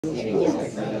Good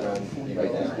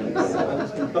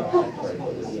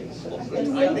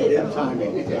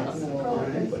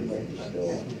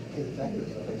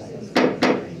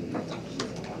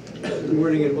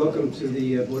morning and welcome to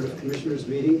the Board of Commissioners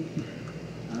meeting.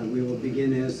 We will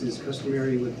begin as is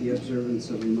customary with the observance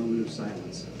of a moment of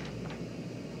silence.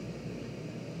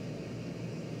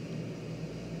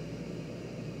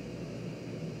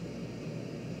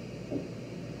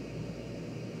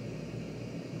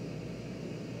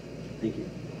 Thank you.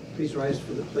 Please rise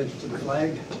for the pledge to the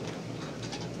flag.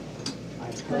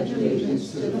 I pledge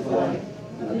allegiance to the flag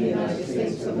of the United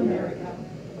States of America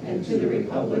and to the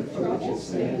republic for which it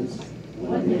stands,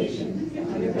 one nation,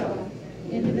 under God,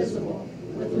 indivisible,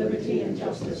 with liberty and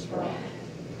justice for all.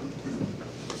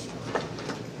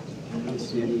 I don't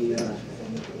see any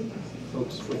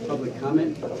folks for public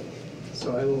comment,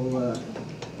 so I will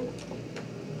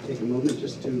take a moment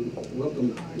just to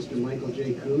welcome Mr. Michael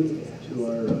J. Kuhn to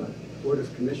our Board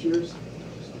of Commissioners.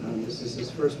 This is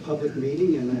his first public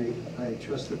meeting, and I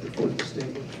trust that the Fourth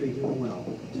Estate will treat him well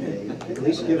today. At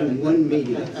least give him one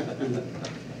meeting.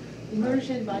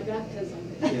 Immersion by baptism.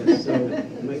 Yes, so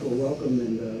Michael, welcome,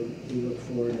 and we look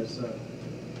forward as a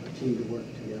team to work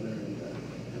together and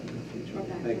have a good future.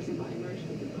 Thank you.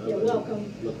 Yeah,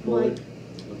 welcome. Look forward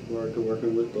to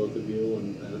working with both of you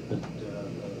and benefit the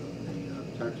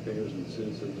taxpayers and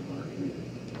citizens of our community.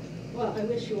 Well, I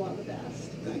wish you all the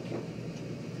best. Thank you.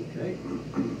 Okay.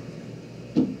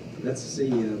 Let's see,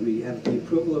 we have the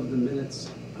approval of the minutes,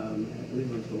 I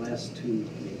believe of the last two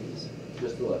meetings.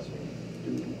 Just the last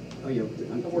one. Oh, yeah.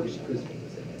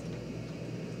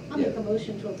 I'll make a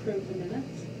motion to approve the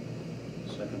minutes.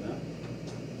 Second that.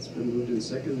 It's been moved and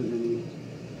seconded. Any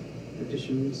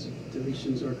additions,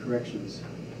 deletions, or corrections?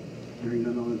 Hearing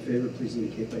none, all in favor, please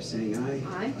indicate by saying aye.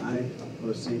 Aye. Aye.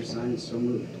 Opposed, same sign, so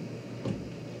moved.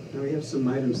 Now we have some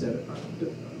items that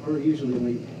are usually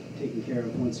only taken care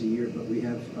of once a year, but we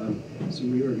have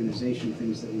some reorganization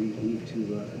things that we need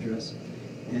to address.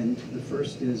 And the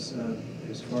first is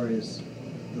as far as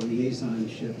the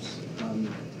liaisonships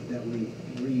that we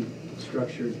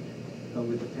restructured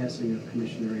with the passing of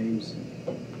Commissioner Ames.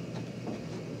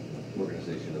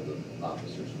 Organization of the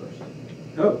officers first.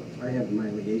 Oh, I have my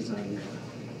liaison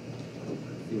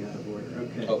thing out of order.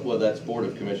 Okay. Oh, well, that's Board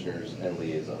of Commissioners and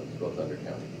liaisons, both under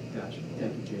county. Gotcha.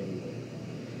 Thank you, Jamie.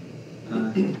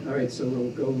 All right, so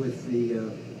we'll go with the,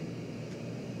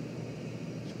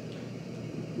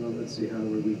 well, let's see, how are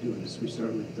we doing this? We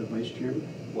start with the Vice Chairman?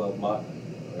 Well,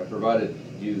 I provided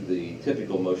you the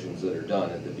typical motions that are done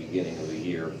at the beginning of the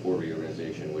year for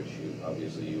reorganization, which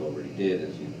obviously you already did,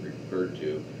 as you referred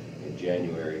to in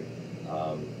January.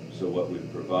 So what we've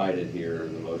provided here are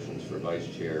the motions for Vice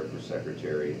Chair, for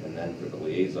Secretary, and then for the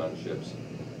liaisonships.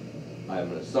 I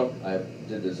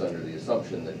did this under the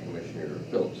assumption that Commissioner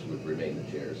Phillips would remain the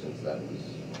chair, since that was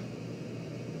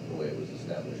the way it was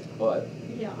established. But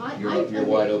Yeah, you're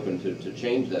wide open to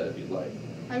change that if you'd like.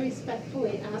 I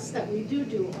respectfully ask that we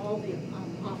do all the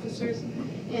officers.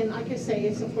 And like I say,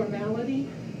 it's a formality,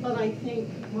 but I think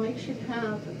Mike should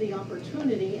have the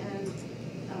opportunity and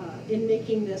in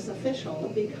making this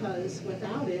official, because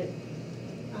without it,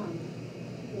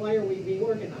 why are we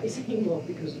reorganizing? Well,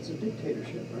 because it's a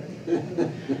dictatorship, right?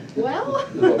 Well,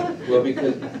 Well,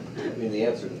 because, I mean, the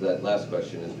answer to that last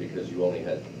question is because you only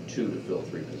had 2 to fill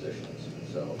 3 positions.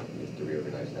 So you have to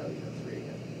reorganize now, you have 3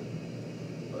 again.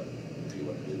 But if you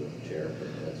want to do the chair,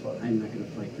 that's fine. I'm not going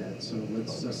to fight that, so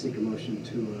let's seek a motion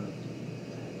to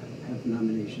have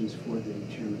nominations for the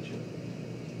chairmanship.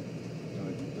 I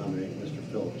would nominate Mr.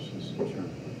 Phillips as the chairman.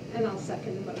 and I'll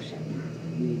second the motion.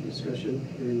 Any discussion?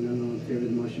 Hearing none, all in favor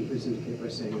of the motion, please indicate by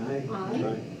saying aye.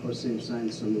 Aye. Opposed, same sign,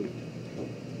 so moved.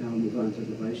 Now we'll move on to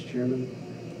the Vice Chairman.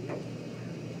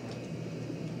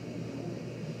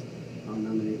 I'll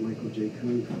nominate Michael J.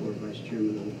 Kuhn for Vice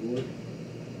Chairman of the Board.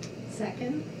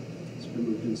 Second. It's been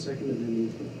moved and seconded.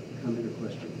 Any comment or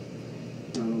question?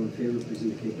 Not all in favor, please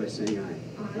indicate by saying aye.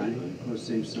 Aye. Opposed,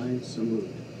 same sign, so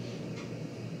moved.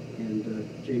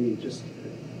 And Jamie, just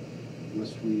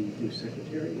must we do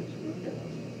secretary as well? Okay.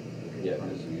 Yeah,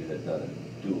 because you had done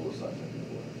a dual assignment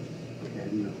before. Okay, I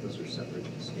didn't know if those are separate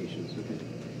stations. Okay.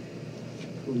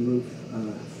 We'll move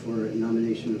for a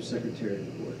nomination of secretary of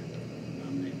the board.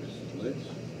 Nominate Mrs. Litz.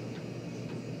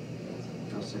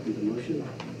 I'll second the motion.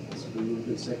 It's been moved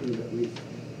and seconded that we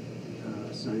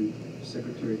assign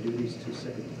secretary duties to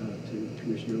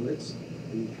Commissioner Litz.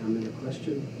 Any comment or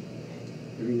question?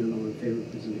 Hearing none, all in favor,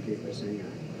 please indicate by saying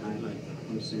aye. Aye.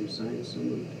 Opposed, same sign, so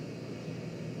moved.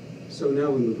 So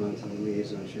now we move on to the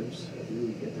liaisonships.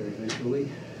 We get there eventually.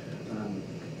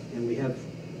 And we have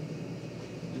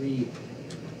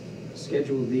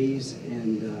scheduled these,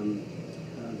 and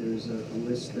there's a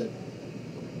list that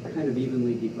kind of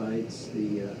evenly divides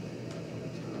the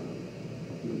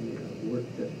work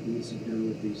that needs to be done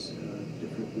with these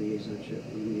different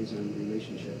liaison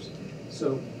relationships.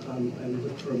 So I would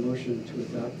look for a motion to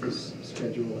adopt this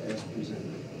schedule as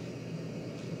presented.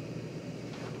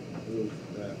 Move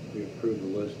that we approve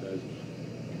the list as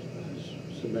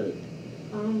submitted.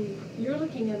 You're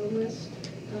looking at a list,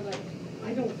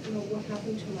 I don't know what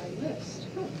happened to my list.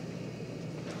 Huh.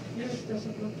 Yours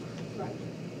doesn't look right.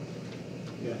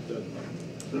 Yeah, it does.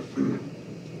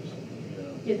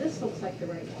 Yeah, this looks like the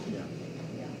right one. Yeah.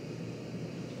 Yeah.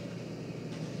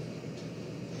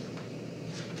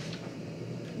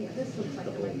 Yeah, this looks like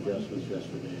the Couple right of one. adjustments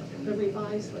yesterday The afternoon.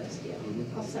 revised list, yeah. Mhm.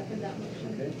 I'll second that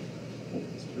motion. Okay.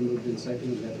 It's been moved and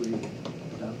seconded that we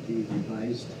adopt the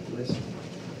revised list.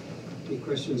 Any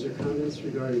questions or comments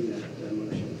regarding that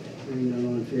motion? Hearing none,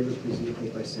 all in favor, please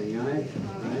indicate by saying aye.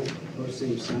 Aye. Opposed,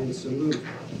 same sign, so moved.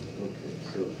 Okay,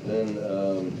 so then,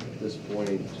 at this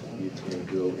point, you can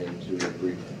go into a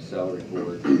brief salary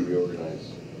board to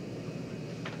reorganize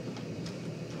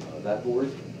that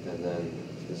board, and then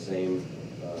the same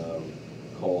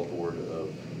call board of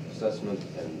assessment,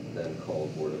 and then call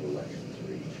board of elections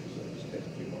for each, so just take a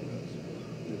few more minutes.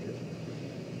 Okay.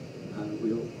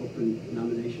 We'll open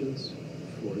nominations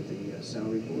for the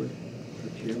salary board for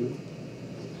chairman.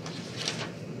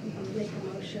 I'll make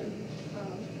a motion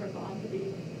for Bob to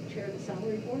be chair of the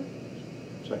salary board.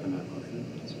 Second that motion.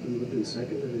 It's been moved and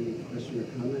seconded. Any question or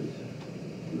comment?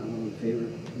 Not all in favor,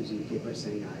 please indicate by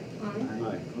saying aye. Aye.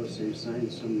 Aye. Opposed, same sign,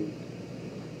 so moved.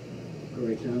 Go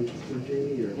right down to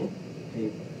Jamie, or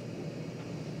pay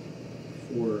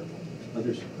for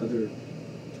other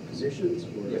positions,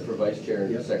 or? Yeah, for vice chair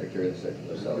and Yep. secretary of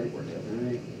the salary board, yeah. All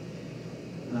right.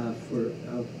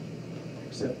 I'll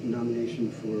accept nomination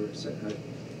for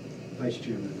vice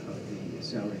chairman of the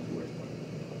salary board.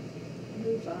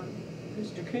 Move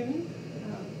Mr. Kuhn,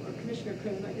 or Commissioner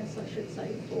Kuhn, I guess I should say,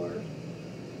 for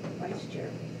vice chair.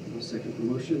 I'll second the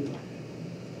motion.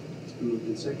 It's been moved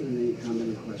and seconded. Any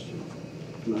comment or question?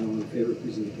 Not all in favor,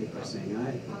 please indicate by saying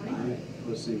aye. Aye.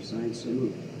 Opposed, same sign, so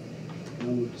moved. Now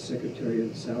move to secretary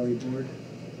of the salary board.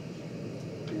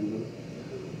 And Move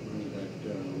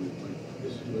that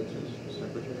Ms. Litz is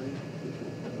secretary.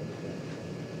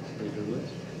 Major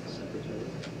Litz, secretary.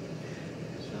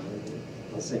 Salary board.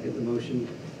 I'll second the motion.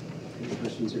 Any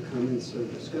questions or comments or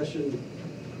discussion?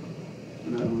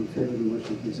 Not all in favor of the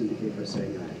motion, please indicate by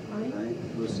saying aye. Aye.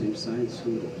 Opposed, same sign, so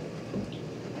moved.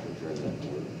 Adjourn that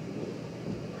board.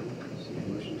 So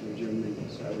motion to adjourn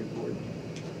the salary board.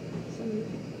 So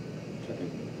moved.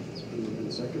 Second. It's been moved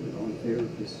and seconded. All in favor,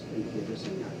 please indicate by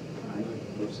saying aye.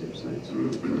 Opposed, same sign, so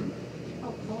moved.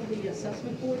 I'll call the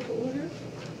assessment board to order,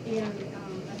 and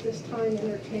at this time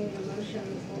entertain a motion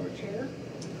for chair.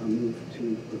 I'll move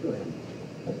to, go ahead.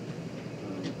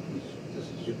 This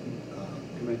is,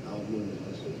 I'll move that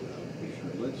this is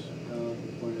Commissioner Litz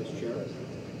appointed as chair.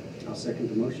 I'll second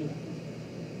the motion.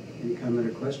 Any comment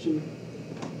or question?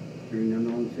 Hearing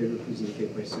none, all in favor, please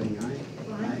indicate by saying aye.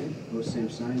 Aye. Opposed, same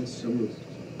sign, so moved.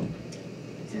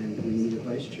 And we need a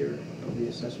vice chair of the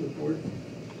assessment board.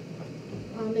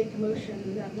 I'll make a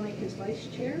motion that Mike is vice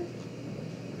chair.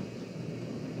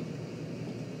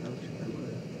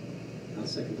 I'll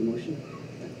second the motion.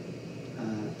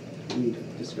 Any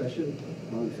discussion?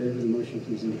 All in favor of the motion,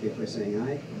 please indicate by saying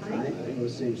aye. Aye.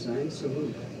 Opposed, same sign, so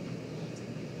moved.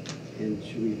 And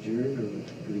should we adjourn, or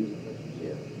do we?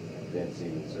 Yeah, advanced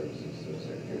human services, so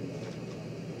secretary.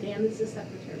 Dan is the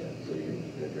secretary. Yeah, so you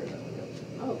can adjourn that one,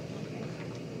 yeah. Oh, okay.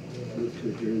 Move to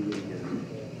adjourn the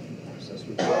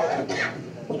assessment.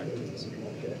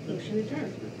 Motion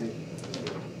adjourned. Okay.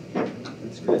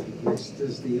 That's good. Next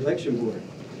is the election board.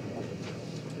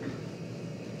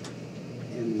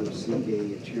 And we'll seek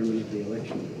a chairman of the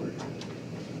election board.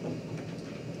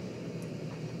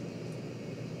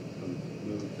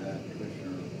 Move that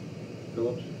Commissioner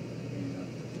Phillips be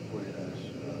appointed as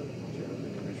chair of the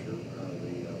commissioner of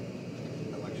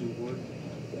the election board.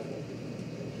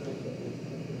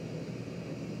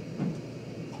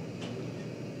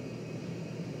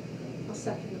 I'll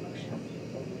second the motion.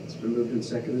 It's been moved and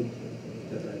seconded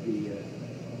that I be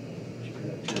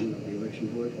chairman of the election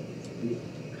board. Any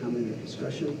comment or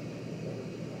discussion?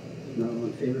 If not all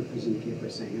in favor, please indicate by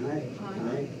saying aye.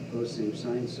 Aye. Opposed, same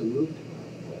sign, so moved.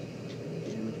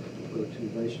 And we'll go to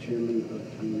vice chairman of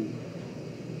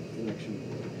the election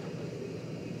board.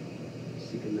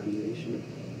 Seek a nomination.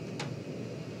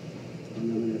 I'll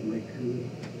nominate Mike Kuhn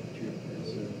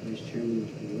as vice chairman of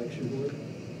the election board.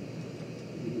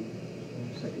 Any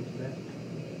second to that?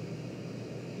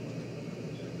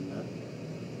 Second that.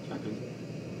 Second.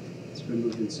 It's been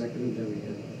moved and seconded that we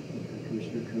have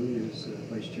Commissioner Kuhn as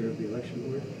Vice Chair of the Election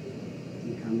Board.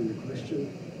 Any comment or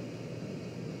question?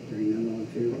 Hearing none, all in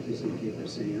favor, please indicate by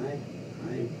saying aye.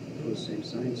 Aye. Opposed, same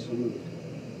sign. So moved.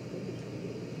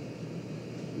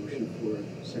 Motion for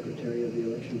Secretary of the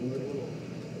Election Board.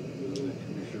 Move that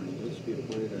Commissioner Lutz be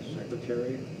appointed as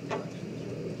Secretary of the Elections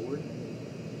for the Board.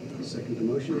 I'll second the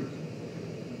motion.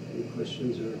 Any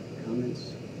questions or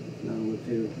comments? If not, all in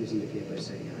favor, please indicate by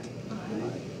saying aye.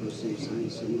 Aye. Opposed, same sign.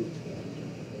 So moved.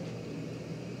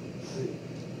 Aye.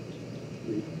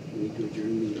 We need to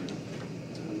adjourn the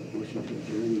motion to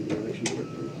adjourn the election board,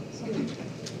 please.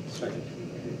 Second.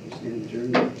 Okay, we stand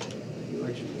adjourned the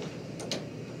election board.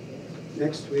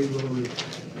 Next, we will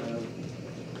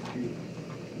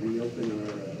reopen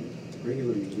our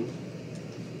regular meeting,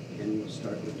 and we'll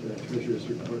start with the treasurer's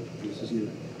report. Mrs.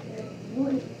 Newman.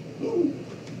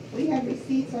 We had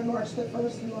receipts on March the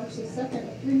 1st and March the 2nd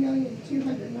of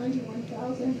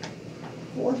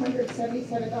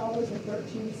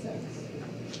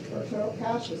 $3,291,477.13. Our total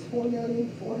cash was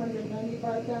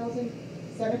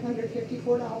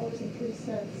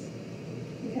 $4,495,754.03.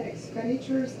 We had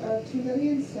expenditures of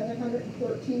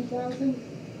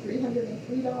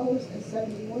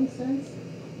 $2,713,303.71.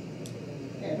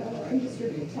 And our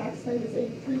undistributed tax claim is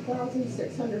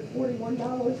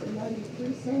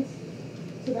 $83,641.93.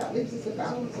 So that leaves us a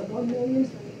balance of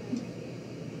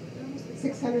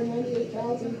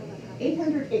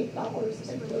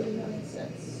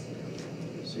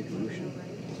 $1,698,808.39. Seek a motion.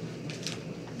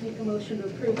 Make a motion to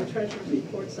approve the treasurer's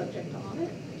report subject to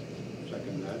audit.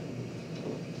 Second that.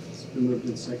 It's been moved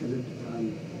and seconded.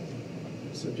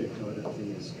 Subject to audit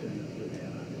thing is kind of an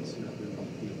add-on. It's not really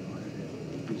being audited.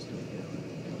 We still get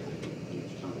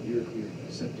audited. You're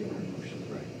accepting our motion.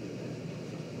 Right.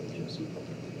 Adjustment.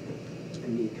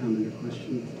 Any comment or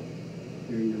question?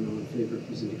 Hearing none, all in favor,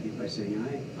 please indicate by saying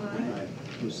aye. Aye.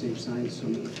 Opposed, same sign. So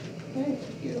moved. Okay,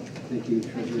 thank you. Thank you,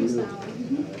 Thank Treasurer you, Newman. Sally.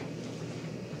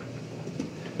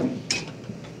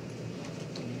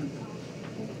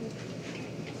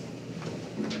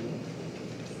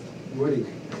 Good morning.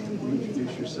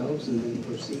 Introduce yourselves and then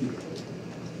proceed.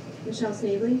 Michelle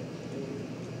Snavely.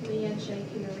 Leanne Shank,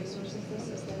 Human Resources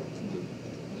Assistant,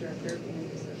 Director of Human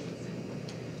Resources.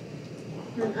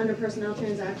 And under personnel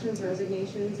transactions,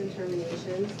 resignations, and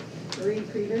terminations, Marie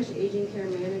Prevish, Aging Care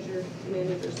Manager,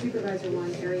 Supervisor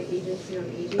 1, Area Agency on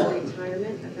Aging,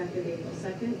 retirement, effective April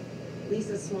 2nd.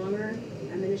 Lisa Swanger,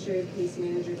 Administrative Case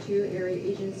Manager 2, Area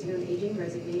Agency on Aging,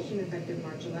 resignation, effective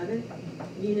March 11th.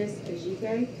 Eunice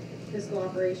Ajike, Fiscal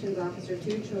Operations Officer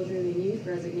 2, Children and Youth,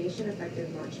 resignation,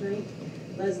 effective March 9th.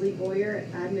 Leslie Boyer,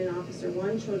 Admin Officer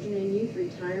 1, Children and Youth,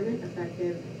 retirement,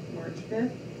 effective March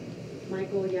 5th.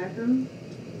 Michael Yackham,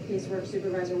 Casework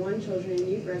Supervisor 1, Children and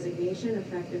Youth, resignation,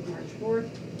 effective March 4th.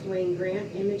 Dwayne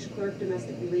Grant, Image Clerk,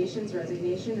 Domestic Relations,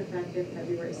 resignation, effective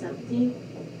February 17th.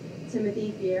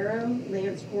 Timothy Fierro,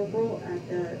 Lance Corporal at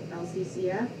the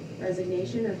LCCF,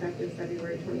 resignation, effective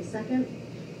February 22nd.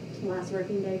 Last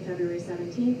working day, February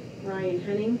 17th. Ryan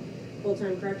Henning,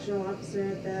 Full-Time Correctional Officer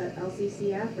at the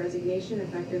LCCF, resignation,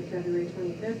 effective February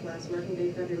 25th. Last working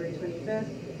day, February 25th.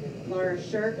 Laura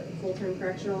Shirk, Full-Time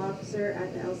Correctional Officer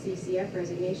at the LCCF,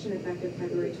 resignation, effective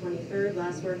February 23rd.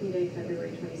 Last working day,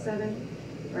 February 27th.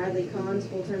 Bradley Collins,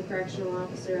 Full-Time Correctional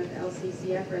Officer at the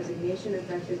LCCF, resignation,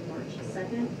 effective March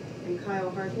 2nd. And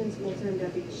Kyle Harkins, Full-Time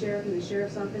Deputy Sheriff in the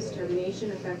Sheriff's Office, termination,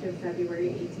 effective February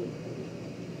 18th.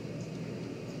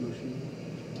 Motion.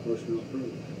 Motion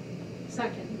approved.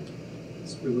 Second.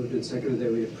 It's been moved and seconded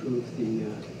that we approve the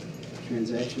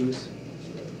transactions.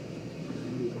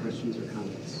 Any questions or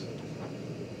comments?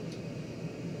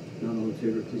 Not all in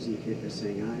favor, please indicate by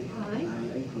saying aye. Aye.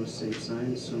 Aye. Opposed, same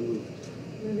sign. So moved.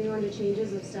 Moving on to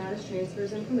changes of status,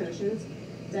 transfers, and promotions.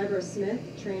 Deborah Smith,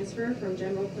 transfer from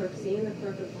General Clerk C in the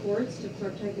Clerk of Courts to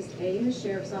Clerk Typist A in the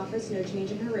Sheriff's Office, no change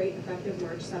in her rate, effective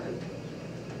March 7th.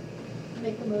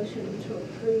 Make a motion to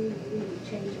approve the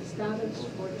change of status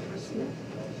for Deborah Smith.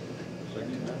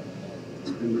 Second that.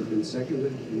 It's been moved and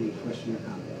seconded. Any question or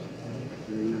comment?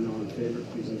 Hearing none, all in favor,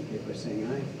 please indicate by saying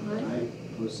aye. Aye.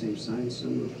 Opposed, same sign. So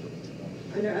moved.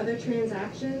 Under other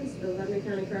transactions, the Lebanon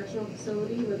County Correctional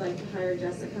Facility would like to hire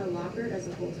Jessica Lockert as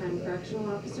a full-time correctional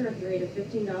officer at the rate of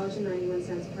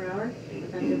 $15.91 per hour,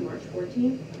 effective March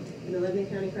 14th. And the Lebanon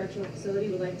County Correctional Facility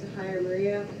would like to hire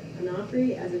Maria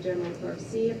Onofre as a general clerk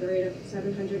C at the rate of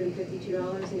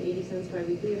 $752.80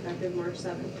 biweekly, effective March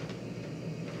 7th.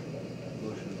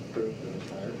 Motion approved as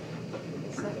hired.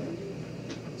 Second.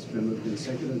 It's been moved and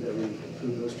seconded that we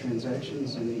approve those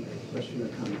transactions. Any question or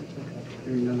comment?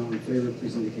 Hearing none, all in favor,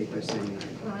 please indicate by saying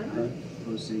aye. Aye.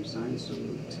 Opposed, same sign. So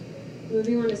moved.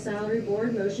 Moving on to salary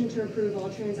board, motion to approve all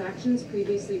transactions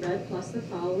previously read plus the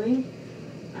following.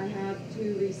 I have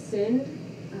to rescind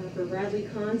for Bradley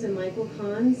Kahns and Michael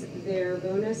Kahns, their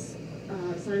bonus,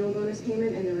 sign-on bonus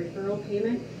payment and the referral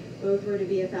payment. Both were to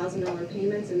be $1,000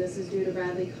 payments, and this is due to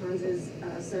Bradley Kahns'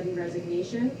 sudden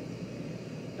resignation.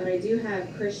 But I do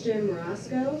have Christian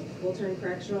Morosco, full-time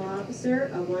correctional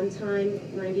officer, a one-time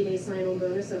 90-day sign-on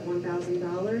bonus of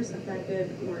 $1,000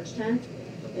 effective March 10th,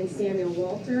 and Samuel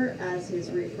Walter as his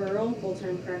referral,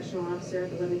 full-time correctional officer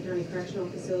at the Lebanon County Correctional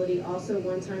Facility, also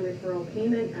one-time referral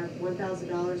payment of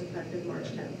 $1,000 effective March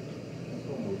 10th.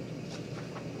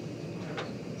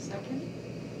 Second?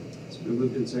 It's been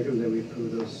moved and seconded that we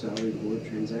approve those salary board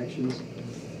transactions.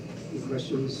 Any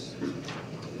questions?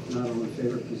 If not, all in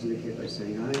favor, please indicate by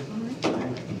saying aye.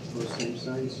 Aye. Opposed, same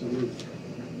sign, so moved.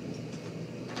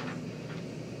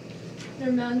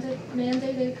 Their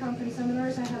mandated conference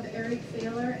seminars, I have Eric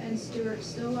Thaler and Stuart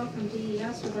Stillwell from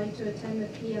DES would like to attend the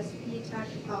PSP TAC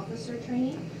officer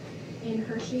training in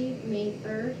Hershey, May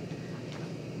 3rd.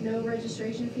 No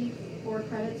registration fee, 4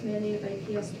 credits mandated by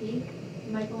PSP.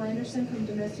 Michael Anderson from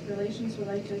Domestic Relations would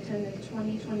like to attend the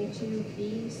 2022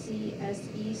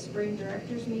 BCSE Spring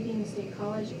Directors Meeting in State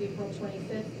College, April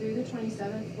 25th through the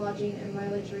 27th, lodging and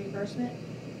mileage reimbursement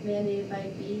mandated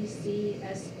by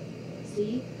BCSC.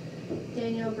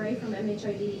 Danielle Gray from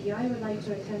MHIDEI would like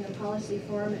to attend the Policy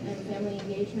Forum and Family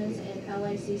Engagements in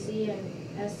LICC and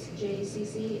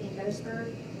SJCC in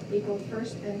Gettysburg, April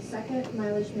 1st and 2nd,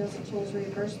 mileage, meals, and tolls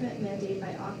reimbursement mandated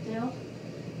by Oakdale.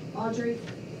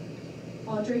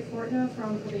 Audrey Fortna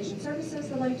from Probation Services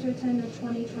would like to attend the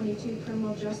 2022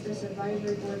 Criminal Justice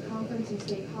Advisory Board Conference in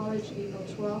State College, April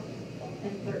 12th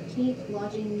and 13th,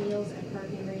 lodging, meals, and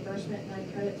parking reimbursement,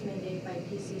 9 credits mandated by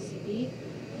PCCB.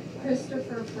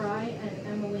 Christopher Fry and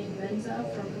Emmeline Menza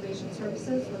from Probation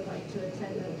Services would like to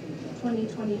attend the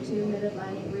 2022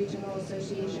 Mid-Atlantic Regional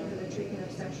Association for the Treatment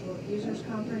of Sexual Abusers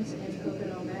Conference in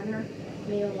Pocono Manor,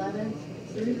 May 11th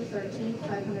through the 13th,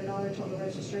 $500 total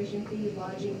registration fee,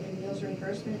 lodging and meals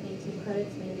reimbursement, 18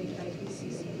 credits mandated by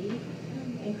PCCB.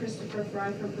 And Christopher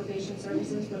Fry from Probation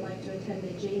Services would like to attend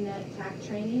the JNet TAC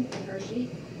training in Hershey,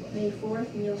 May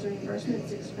 4th, meals reimbursement,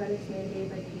 6 credits mandated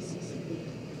by PCCB.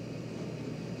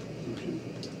 Motion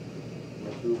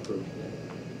to approve.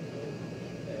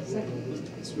 Second.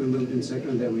 It's been moved and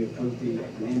seconded that we approve the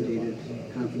mandated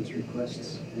conference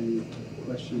requests. Any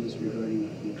questions regarding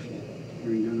the motion?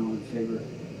 Hearing none, all in favor,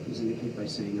 please indicate by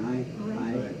saying aye.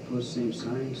 Aye. Opposed, same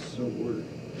sign, so ordered.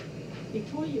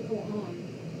 Before you go on,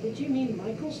 did you mean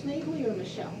Michael Snavely or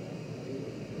Michelle?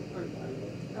 Or,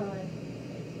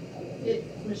 It's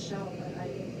Michelle, but I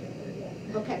didn't get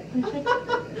it. okay.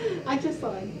 I just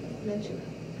thought I'd mention it.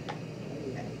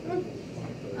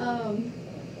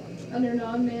 Under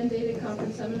non-mandated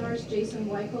conference seminars, Jason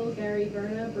Weichel, Gary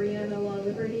Berna, Brianna La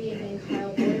Liberty, and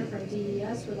Kyle Boyer from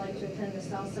DES would like to attend the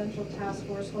South Central Task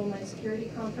Force Homeland Security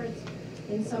Conference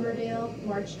in Summerdale,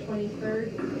 March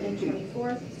 23rd and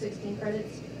 24th, 16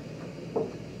 credits,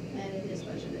 and it is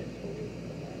budgeted.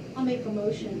 I'll make a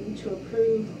motion to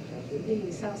approve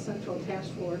the South Central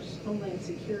Task Force Homeland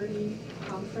Security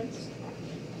Conference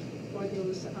for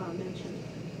those mentioned.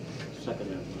 Second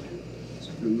that motion. It's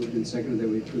been moved and seconded that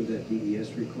we approve that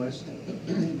DES request.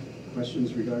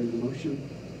 Questions regarding the motion?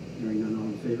 Hearing none, all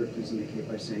in favor, please indicate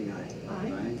by saying aye.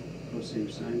 Aye. Opposed,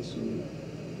 same sign, so moved.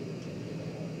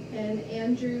 And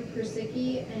Andrew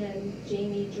Persicki and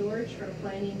Jamie George from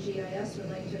Planning GIS would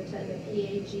like to attend the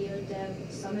PA GeoDev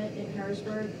Summit in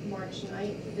Harrisburg, March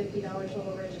 9th, $50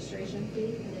 total registration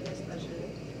fee, and it is budgeted.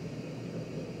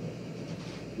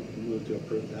 Move to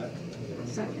approve that.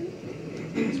 Second?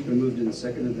 It's been moved and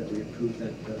seconded that we approve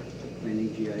that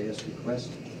planning GIS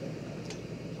request.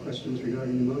 Questions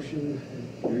regarding the motion?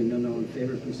 Hearing none, all in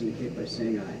favor, please indicate by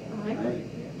saying aye. Aye.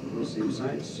 Opposed, same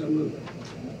sign, so moved.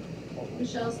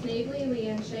 Michelle Snavely,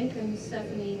 Leanne Schenk, and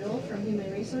Stephanie Knoll from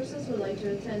Human Resources would like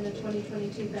to attend the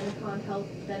 2022 Benecon Health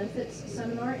Benefits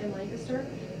Seminar in Lancaster,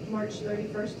 March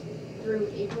 31st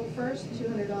through April 1st,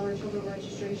 $200 total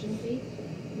registration fee,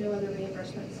 no other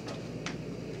reimbursements.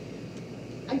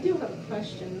 I do have a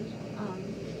question.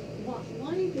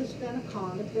 Why does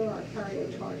Benecon, if there are carrier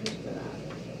charges for that?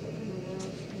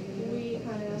 We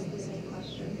kind of asked the same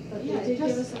question, but Yeah, they it did give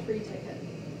just- us a free ticket.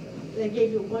 They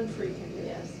gave you one free ticket?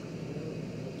 Yes.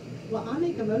 Well, I'll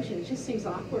make a motion. It just seems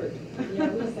awkward. Yeah,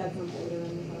 we said some older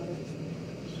on the bottom.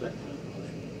 Second that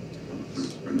motion.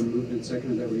 It's been moved and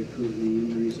seconded that we approve the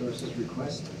human resources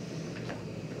request.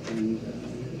 And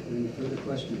any further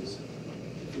questions?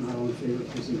 If not, all in favor,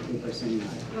 please indicate by saying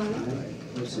aye. Aye.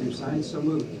 Opposed, same sign, so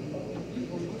moved.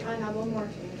 I have one more.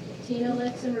 Tina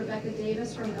Litz and Rebecca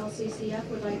Davis from LCCF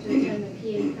would like to attend the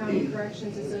PA County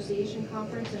Corrections Association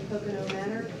Conference in Pocono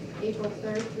Manor, April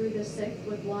 3rd through the 6th,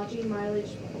 with lodging,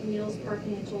 mileage, meals,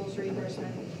 parking, and tolls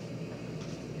reimbursement.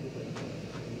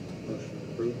 Motion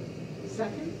approved.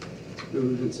 Second?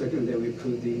 Moved and seconded that we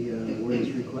approve the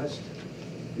warden's request.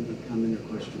 Any comment or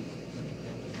question?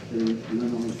 Hearing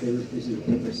none, all in favor, please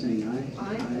indicate by saying aye.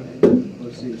 Aye.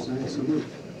 Opposed, same sign, so moved.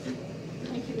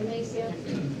 Thank you, Benicio.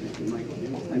 Thank you, Michael.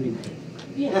 I mean,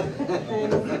 Yeah.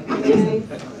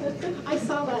 I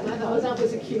saw that, and I thought that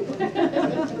was a cute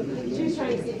one. She was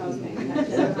trying to see if I was paying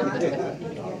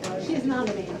attention. She's not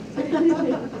a man.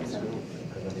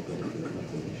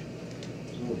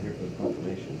 Someone here for the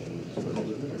confirmation, should we start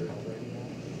with it,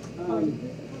 or?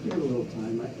 give it a little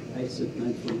time. I said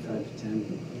 9:45 to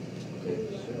 10. Okay,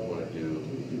 so you want to do,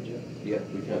 Good job. yeah,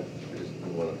 we can, I just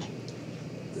want to.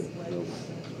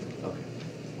 Okay.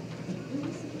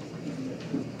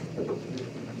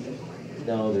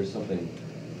 No, there's something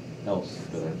else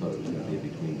that I thought it was going to be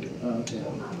between you. Okay.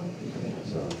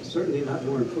 So, Certainly not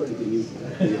more important than you.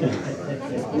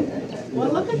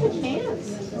 Well, look at the chance.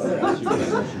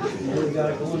 We got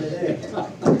it going today.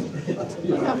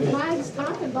 You got flags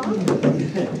top and bottom.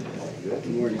 Good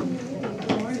morning.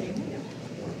 Good morning.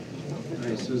 All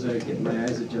right, so as I get my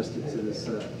eyes adjusted to this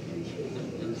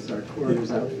our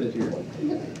coroner's outfit here.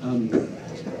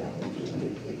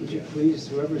 Would you please,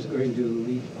 whoever's going to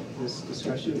lead this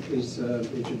discussion, please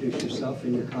introduce yourself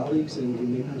and your colleagues, and you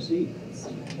may proceed.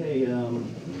 Hey,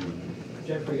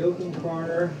 Jeffrey Oakham,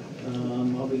 coroner.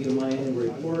 I'll be giving my annual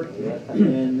report,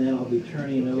 and then I'll be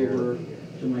turning it over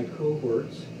to my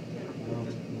cohorts.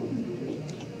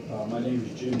 My name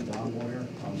is Jim Donmoyer.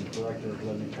 I'm the Director of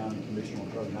Lebanon County Commission on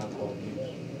Drug and Alcohol Abuse.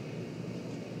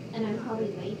 And I'm Holly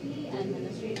Leahy,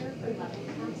 Administrator for Lebanon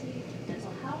County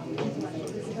Mental Health, Intellectual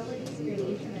Disabilities,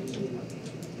 Early Intervention Program.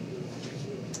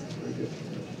 Very good.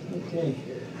 Okay.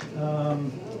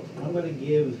 I'm going to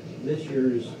give this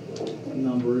year's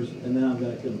numbers, and then I'm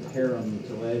going to compare them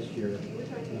to last year.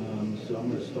 So I'm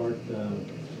going to start,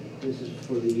 this is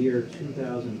for the year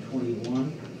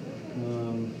 2021.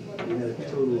 We had a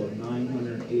total of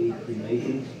 980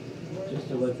 cremations. Just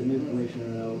to let the new commissioner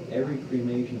know, every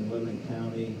cremation in Lebanon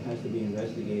County has to be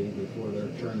investigated before they're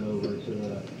turned over to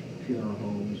the funeral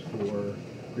homes for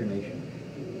cremation.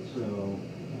 So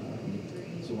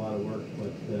it's a lot of work,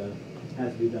 but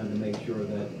has to be done to make sure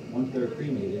that once they're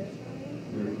cremated,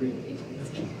 they're cremated.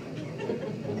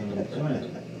 So anyway,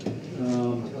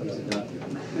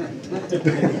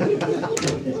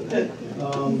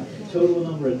 total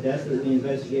number of deaths that we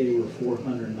investigated were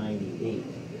 498.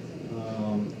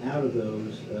 Out of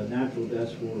those, natural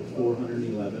deaths were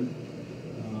 411,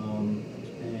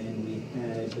 and we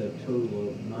had a total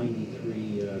of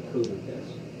 93 COVID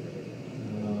deaths.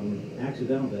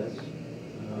 Accidental deaths,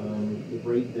 the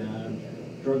breakdown,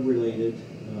 drug-related,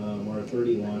 are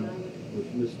 31, which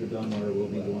Mr. Dunbar will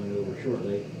be going over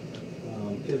shortly.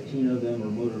 15 of them were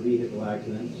motor vehicle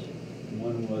accidents.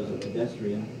 One was a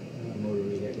pedestrian motor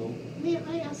vehicle. May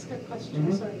I ask a question?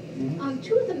 Mhm. Sorry. Mhm.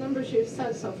 Two of the numbers you've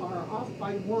said so far are off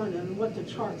by one on what the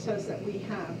chart says that we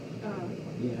have.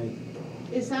 Yeah,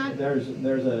 Is that, there's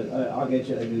I'll get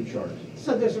you a new chart.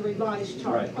 so there's a revised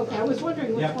chart? Right. Okay, I was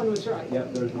wondering which Yep. one was right.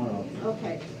 Yep, there's one off.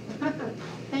 Okay.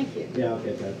 Thank you. Yeah, I'll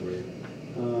get that for you.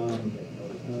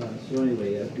 So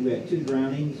anyway, we had 2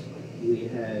 drownings. We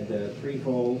had 3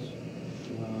 falls,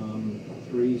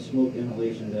 3 smoke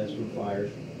inhalation deaths from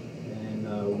fires, and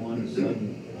 1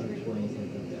 sudden unexplained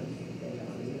symptom death.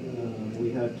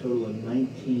 We had a total of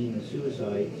 19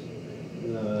 suicides.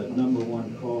 Number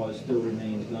 1 cause still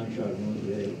remains gunshot wounds.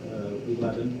 We had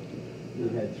 11. We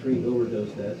had 3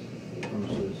 overdose deaths from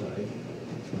suicide,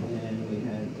 and we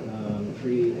had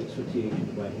 3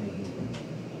 asphyxiations by hanging.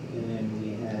 And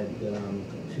we had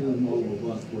 2 mobile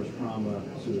blunt force trauma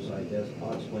suicide deaths.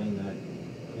 I'll explain that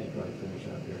after I finish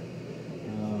up here.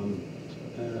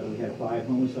 We had 5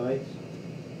 homicides.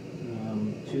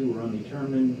 2 were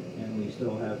undetermined, and we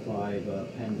still have 5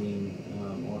 pending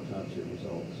autopsy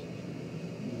results.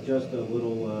 Just a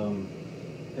little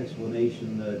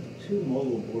explanation: the 2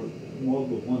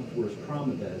 mobile blunt force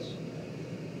trauma deaths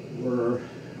were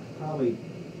probably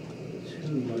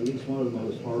at least one of the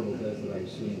most horrible deaths that I've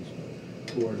seen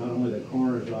for not only the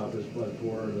coroner's office, but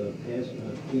for the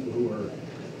people who were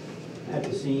at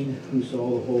the scene, who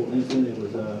saw the whole incident. It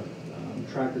was a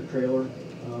tractor trailer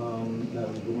that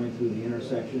was going through the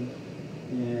intersection,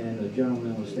 and a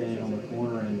gentleman was standing on the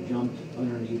corner and jumped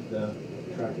underneath the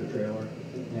tractor trailer,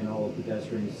 and all the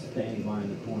pedestrians standing behind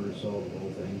the corner saw the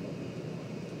whole thing.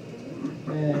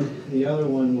 And the other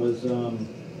one was a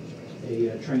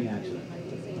train accident.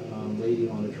 lady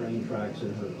on the train tracks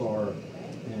in her car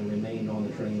and remained on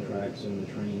the train tracks, and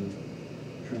the train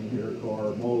hit her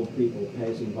car. Multiple people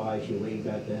passing by, she waved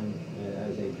at them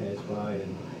as they passed by,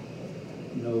 and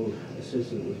no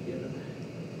assistance was given.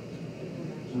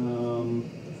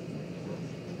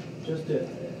 Just to,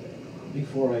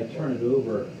 before I turn it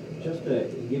over, just to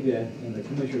give you, and the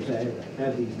commissioners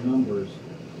have these numbers,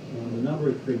 the number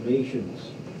of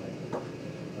cremations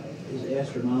is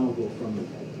astronomical. From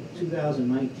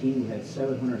 2019, we had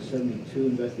 772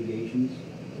 investigations.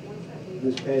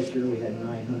 This past year, we had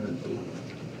 908.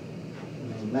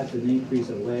 That's an increase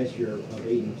of last year of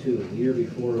 82. The year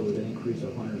before, it was an increase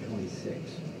of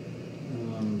 126.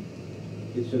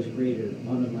 It's just created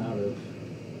an amount of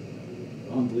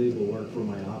unbelievable work for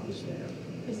my office staff.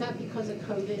 Is that because of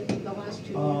COVID the last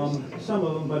 2 years? Some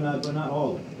of them, but not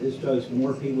all of them. It's just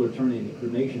more people are turning to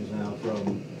cremations now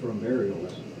from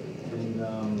burials. And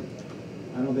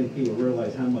I don't think people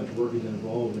realize how much work is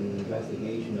involved in the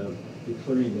investigation of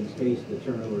declaring this case to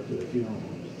turn over to the funeral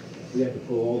homes. We have to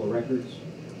pull all the records,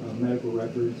 medical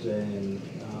records, and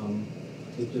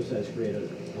it just has created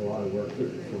a lot of work for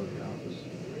the office.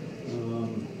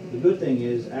 The good thing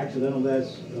is accidental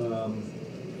deaths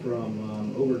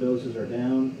from overdoses are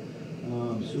down,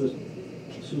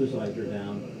 suicides are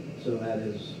down, so that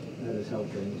has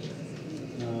helped things.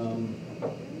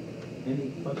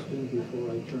 Any questions before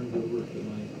I turn it over to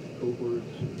my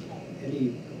cohorts?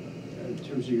 Any, in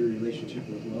terms of your relationship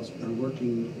with Wells, or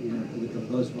working, with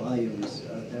those volumes,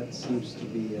 that seems to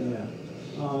be. Yeah.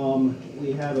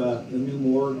 We have the new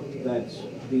morgue that's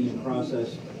being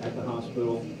processed at the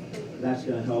hospital. That's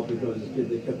going to help because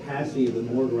the capacity of the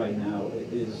morgue right now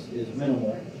is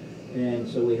minimal, and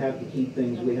so we have to keep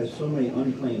things. We have so many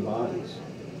unclaimed bodies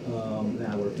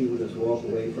now, where people just walk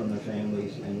away from their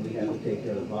families, and we have to take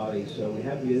care of the bodies. So we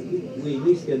have to we at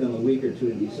least give them a week or two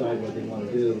to decide what they want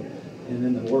to do, and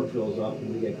then the morgue fills up,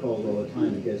 and we get called all the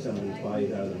time to get some of these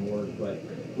bodies out of the morgue. But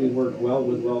we work well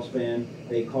with WellSpan.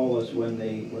 They call us when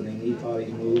they need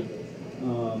bodies moved.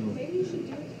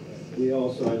 We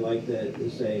also, I like to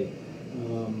say,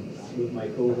 with my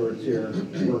cohorts here,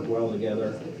 work well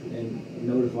together and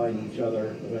notifying each other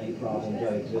of any problems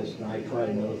that exist. And I try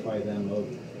to notify them of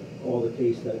all the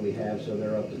cases that we have, so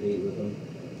they're up to date with them.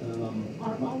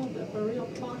 Are all of the burial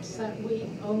plots that we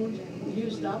owned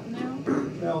used up now?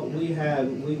 Well,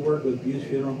 we work with Buse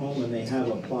Funeral Home, and they have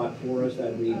a plot for us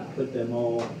that we put them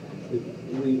all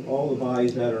the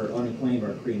bodies that are unclaimed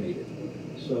are cremated.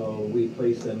 So we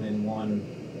place them in one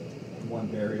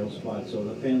burial spot. So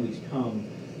the families come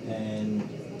and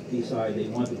decide they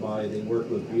want the body. They work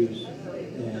with Buse,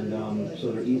 and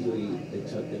so they're easily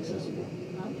accessible.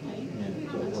 Okay. And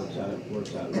so it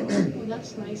works out well. Well,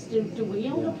 that's nice. Do we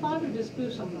own the plot, or does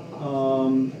Booth own the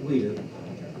plot? We do.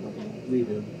 Okay. We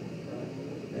do.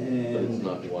 But And it's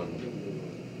not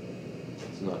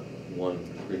one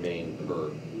remain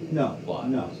per no, plot.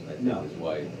 no, I think no, is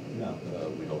why no.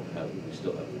 we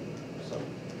still have some.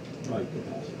 Right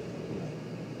capacity.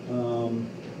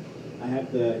 I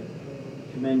have to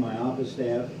commend my office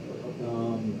staff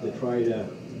to try to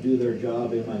do their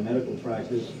job in my medical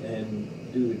practice and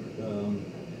do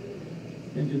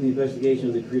the investigation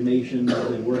of the cremation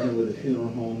and working with the funeral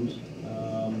homes.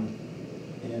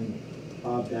 And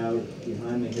Bob Dowd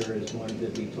behind me here is going to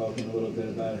be talking a little bit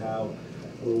about how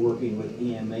we're working with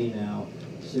EMA now.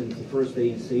 Since the First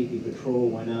Aid and Safety Patrol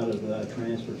went out of the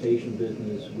transportation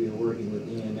business, we are working with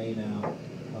EMA now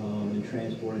in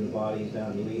transporting the bodies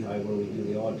down to Lehigh, where we do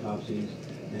the autopsies,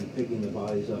 and picking the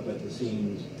bodies up at the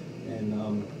scenes. And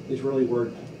it's really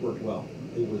worked well.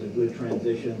 It was a good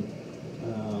transition.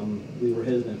 We were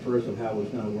hesitant first of how it was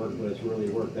going to work, but it's really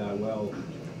worked out well.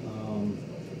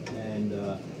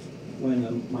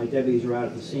 When my deputies are out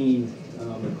at the scene,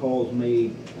 the calls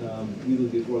made usually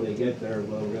before they get there,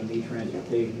 well, we're going to need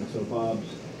transportation. So Bob's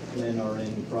men are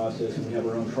in process, and we have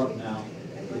our own truck now.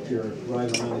 If you're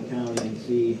driving around the county and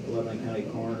see a Lebanon County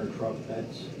coroner truck,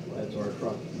 that's our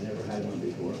truck. We never had one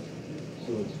before.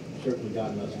 So it's certainly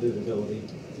gotten us visibility.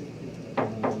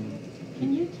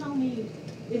 Can you tell me,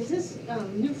 is this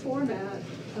new format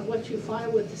of what you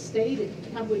file with the state?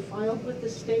 Have we filed with the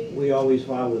state? We always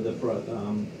file with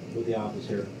the office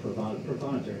here,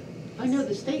 proprietary. I know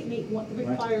the state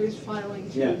requires filing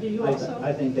too. Yeah, Do you also?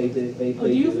 I think they did. Oh,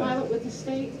 do you file it with the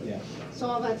state? Yeah. So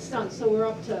all that's done, so we're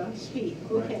up to speed.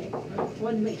 Okay. Right.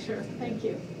 Wanted to make sure. Thank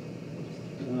you.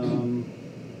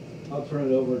 I'll turn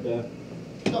it over to.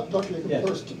 Dr. Jacob, Yes.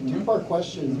 first, two-part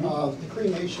question. The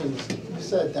cremations, you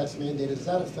said that's mandated. Is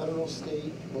that a federal,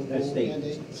 state, local That's state.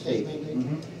 mandate? State.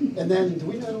 Mandate? And then, do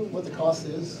we know what the cost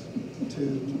is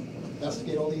to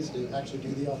investigate all these, to actually do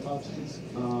the autopsies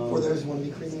for those who want to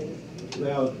be cremated?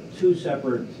 Well, two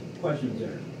separate questions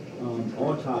there.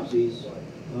 Autopsies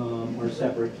are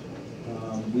separate.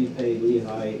 We've paid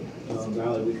Lehigh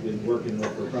Valley, we've been working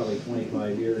with for probably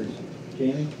 25 years.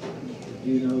 Jamie,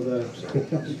 do you know the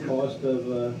cost of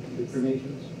the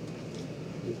cremations?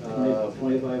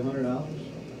 $2,500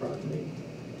 approximately.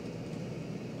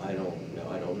 I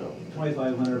don't know.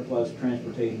 2,500 plus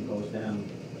transportation goes down,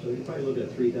 so you probably look at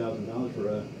 $3,000 for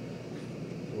a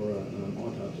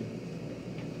autopsy.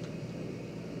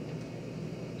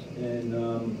 And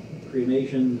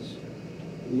cremations,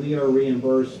 we are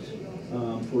reimbursed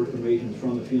for cremations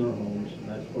from the funeral homes.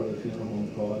 That's part of the funeral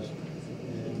home cost.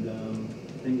 And I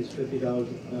think it's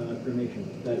 $50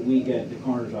 cremation that we get, the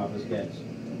coroner's office gets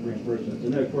reimbursements.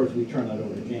 And then, of course, we turn that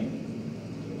over to Jamie.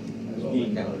 That's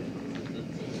Jamie.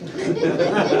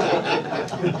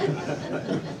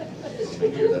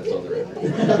 Make sure that's on the record.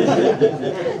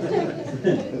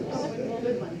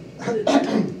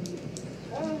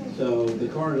 So the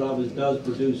coroner's office does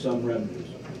produce some revenues.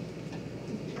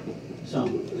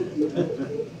 Some.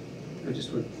 I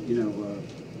just would, to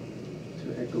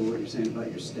echo what you're saying about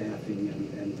your staffing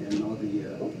and all the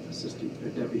assistant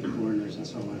deputy coroners and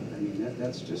so on. I mean,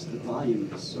 that's just, the volume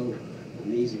is so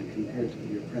amazing compared to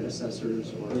your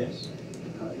predecessors or, Yes.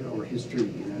 Or history,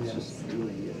 it's Yes. just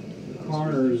really. The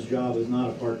coroner's job is not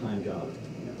a part-time job.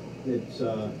 It's,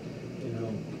 well,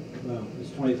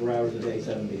 it's 24 hours a day,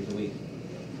 7 days a week.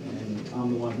 And I'm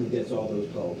the one who gets all those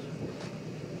calls.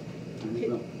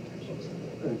 Well,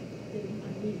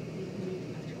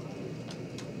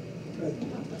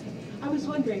 I was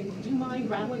wondering, do you mind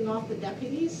rattling off the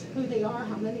deputies, who they are,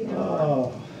 how many there are?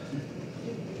 Oh.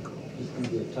 This is going to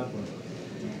be a tough one.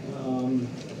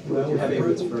 Well, we have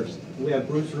favorites Bruce first. We have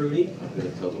Bruce Rudy. I'm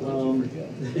gonna tell the ones you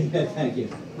forget. Yeah, thank you.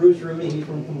 Bruce Rudy, he's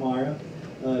from Palmyra.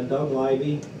 Doug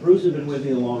Libby. Bruce has been with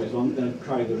me the longest, so I'm going to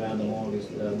try to go down the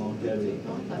longest longevity.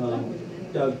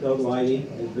 Doug Libby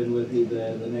has been with me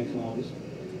the next longest.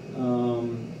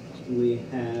 We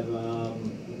have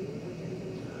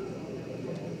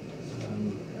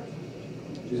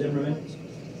Zimmerman.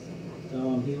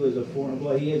 He was a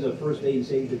he is a first aid and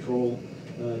safety patrol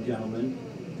gentleman,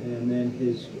 and then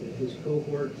his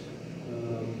cohort,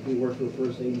 he worked for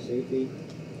first aid and safety.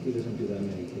 He doesn't do that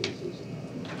many cases.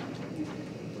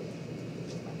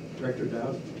 Director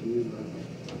Dowd, can you?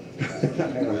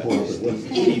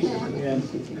 And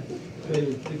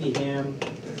Vicki Ham,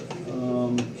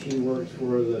 she works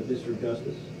for the district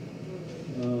justice.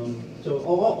 So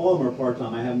all of them are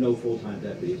part-time. I have no full-time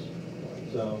deputies.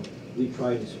 So we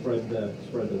try to spread the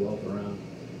wealth around.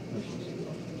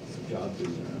 Jobs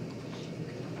around.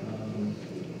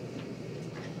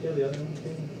 Yeah, the other one,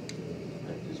 okay.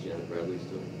 Does Janet Bradley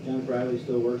still? Janet Bradley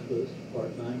still works with us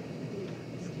part-time.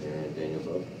 And Daniel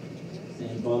Bob?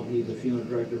 And Bob, he's the funeral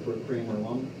director for Kramer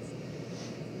Lung.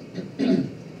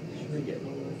 Should we get a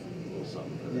little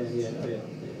something for Yeah, this? yeah.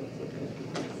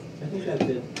 I think that's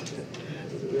it.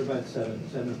 We're about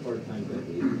seven part-time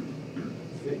deputies.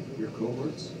 Okay, your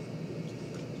cohorts?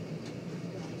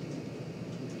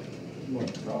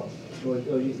 You're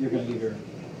You're gonna give your,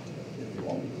 if you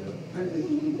want me to.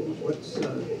 What's,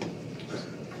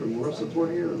 for moral support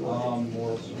here? Or what?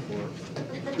 Moral support.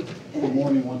 Good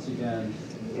morning once again.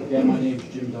 Again, my name is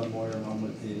Jim Dunmoyer, and I'm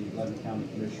with the Lebanon County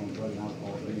Commission on Drug and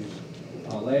Alcohol Abuse.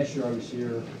 Last year I was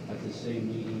here at the same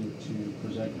meeting to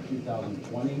present the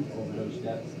 2020 overdose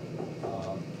death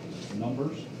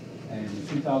numbers. And in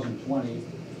 2020,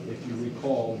 if you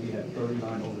recall, we had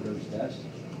 39 overdose deaths.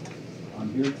 I'm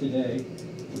here today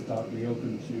with Dr.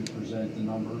 Yoakum to present the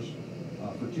numbers.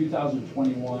 For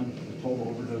 2021, the total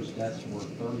overdose deaths were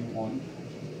 31,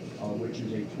 which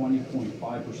is a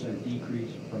 20.5%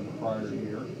 decrease from the prior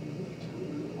year.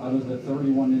 Out of the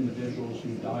 31 individuals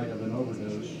who died of an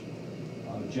overdose,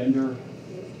 gender,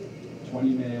 20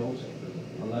 males,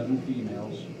 11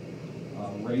 females.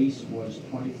 Race was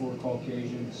 24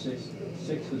 Caucasian, 6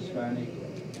 Hispanic,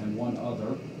 and 1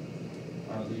 other.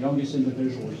 The youngest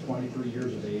individual was 23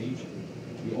 years of age.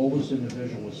 The oldest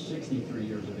individual was 63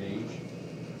 years of age,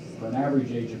 for an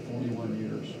average age of 41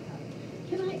 years.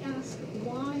 Can I ask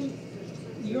why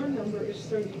your number is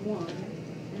 31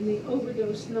 and the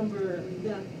overdose number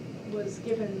that was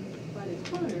given by the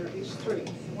coroner is 3?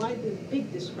 Why the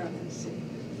big discrepancy?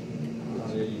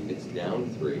 It's down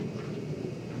 3.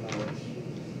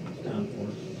 it's down for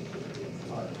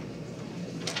us.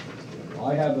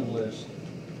 I have a list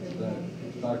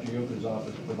that Dr. Yoakum's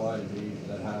office provided me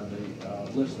that have a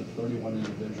list of 31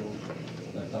 individuals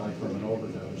that died from an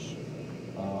overdose.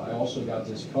 I also got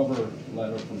this cover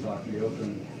letter from Dr.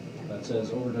 Yoakum that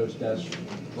says overdose deaths,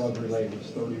 drug-related was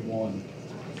 31.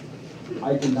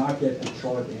 I did not get the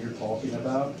chart that you're talking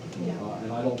about,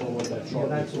 and I don't know what that Yeah, chart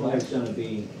that's is. why it's gonna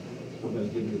be, we're gonna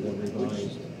give you the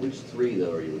revised. Which three,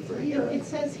 though, are you referring to? It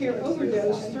says here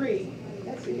overdose 3.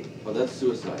 That's it. Oh, that's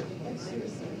suicide. That's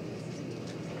suicide.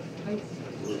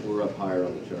 We're up higher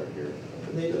on the chart here.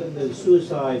 The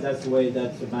suicide, that's the way,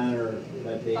 that's the manner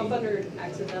that they. Up under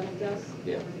accidental deaths?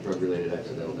 Yeah, drug-related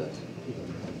accidental deaths.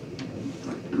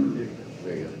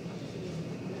 There you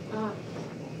go.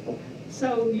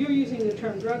 So you're using the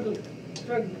term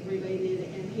drug-related,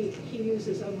 and he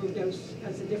uses overdose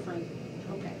as a different,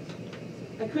 okay.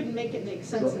 I couldn't make it make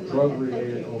sense in my head.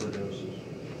 Drug-related Thank you. overdoses.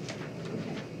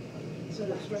 Okay. So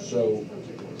that's drug-related So-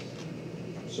 overdose.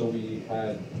 So we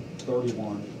had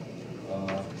 31.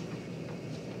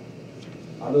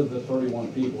 Out of the 31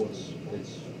 people,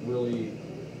 it's really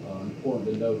important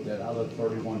to note that out of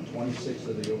 31, 26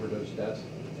 of the overdose deaths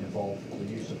involved the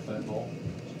use of fentanyl,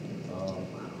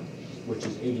 which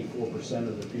is 84%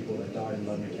 of the people that died in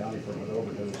Lebanon County from an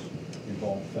overdose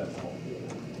involved fentanyl.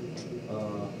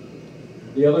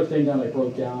 The other thing that I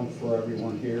broke down for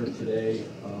everyone here today,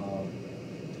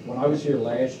 when I was here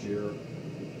last year,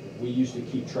 we used to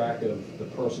keep track of the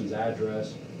person's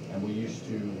address, and we used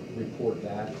to report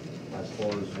that as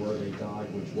far as where they died,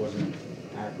 which wasn't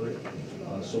accurate.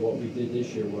 So what we did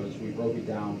this year was we broke it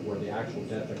down where the actual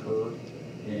death occurred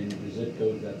and the zip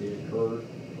code that they occurred.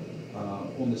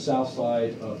 On the south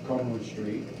side of Cumberland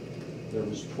Street, there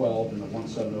was 12 in the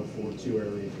 17042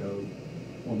 area code.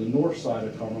 On the north side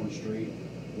of Cumberland Street,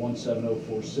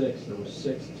 17046, there was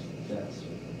 6 deaths.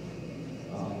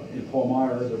 In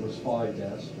Palmyra, there was 5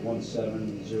 deaths,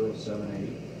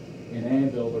 17078. In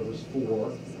Annville, there was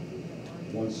 4,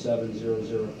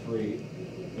 17003.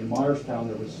 In Myerstown,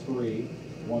 there was 3,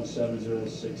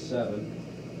 17067.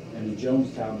 And in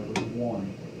Jonestown, there was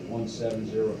 1,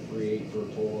 17038, for a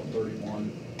total of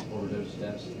 31 overdose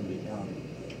deaths in the county.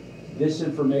 This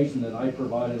information that I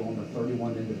provided on the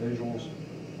 31 individuals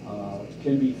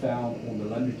can be found on the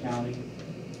Lebanon County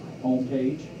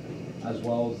homepage, as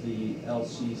well as the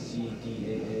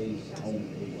LCCDAA's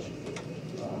homepage.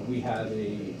 We have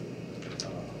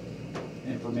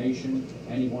information.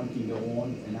 Anyone can go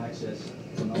on and access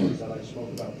the numbers that I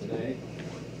spoke about today.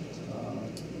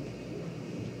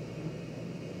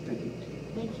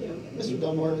 Thank you. Mr.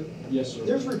 Dunmore, Yes, sir.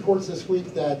 there's reports this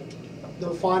week that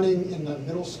they're finding in the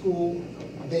middle school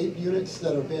vape units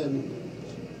that have been,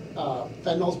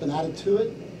 fentanyl's been added to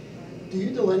it. Do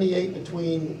you delineate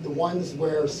between the ones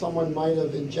where someone might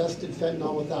have ingested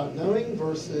fentanyl without knowing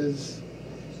versus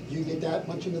you get that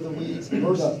much into the weeds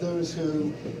versus those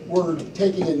who were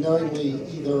taking it knowingly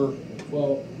either?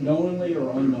 Well, knowingly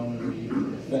or unknowingly,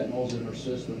 if fentanyl's in their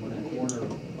system, when a coroner,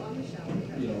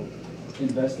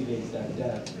 investigates that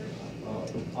death,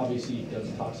 obviously he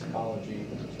does toxicology,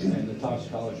 and the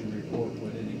toxicology report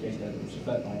would indicate that there was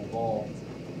fentanyl involved.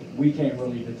 We can't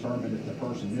really determine if the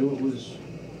person knew it was,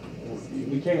 or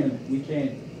we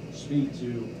can't speak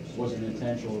to was it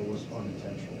intentional or was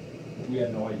unintentional. We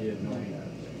have no idea of knowing that.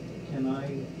 Can I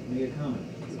make a comment?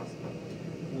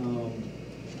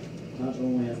 Not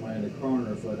only am I the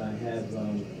coroner, but I have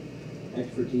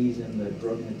expertise in the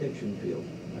drug and addiction field.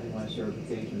 I have my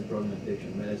certification in drug and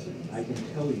addiction medicine. I can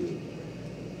tell you,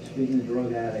 speaking to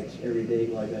drug addicts every day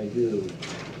like I do,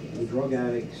 the drug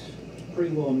addicts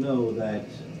pretty well know that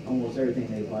almost everything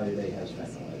they buy today has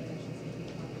fentanyl in it.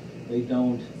 They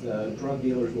don't, the drug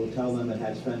dealers will tell them it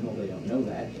has fentanyl, they don't know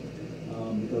that,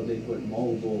 because they put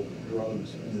multiple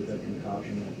drugs into the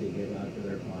concoction that they give out to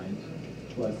their clients.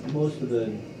 But most of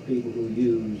the people who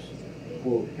use,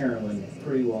 quote, heroin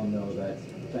pretty well know that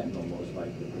fentanyl most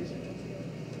likely is in it.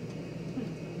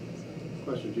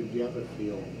 Question, do you have a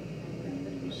feel,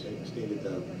 and you stated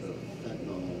the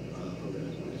fentanyl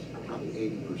overdose was probably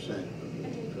 80% of the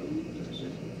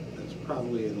overdoses. That's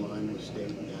probably in line with state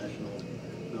and national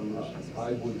numbers.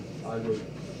 I would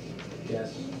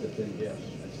guess that then, yes.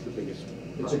 That's the biggest.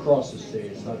 It's across the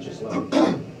state, it's not just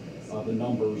Lebanon. The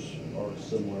numbers are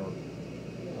similar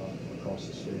across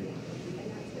the state.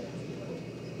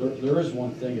 There is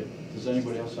one thing, does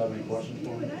anybody else have any questions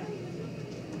for me?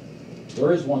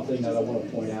 There is one thing that I want to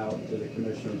point out to the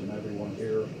commissioners and everyone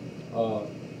here.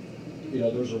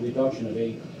 There's a reduction of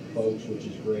 8 folks, which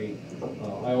is great.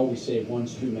 I always say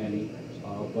one's too many,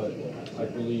 but I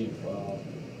believe a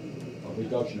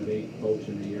reduction of 8 folks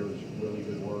in a year is really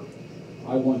good work.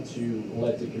 I want to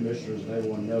let the commissioners and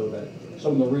everyone know that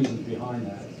some of the reasons behind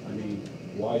that. I mean,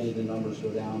 why did the numbers go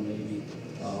down maybe?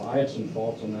 I have some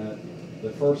thoughts on that.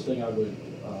 The first thing I would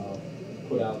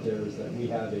put out there is that we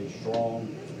have a strong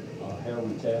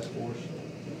heroin task force.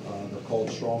 They're called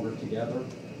Stronger Together.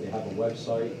 They have a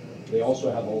website. They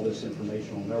also have all this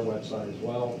information on their website as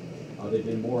well. They've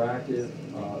been more active.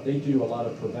 They do a lot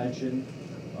of prevention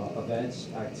events,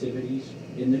 activities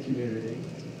in the community.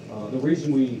 The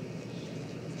reason we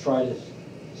try to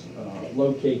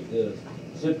locate the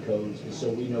zip codes is so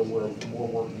we know where more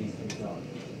work needs to be done.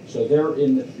 So they're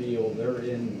in the field, they're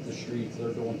in the streets,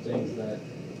 they're doing things that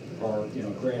are,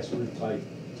 grassroots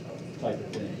type of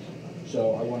things.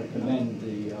 So I want to commend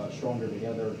the Stronger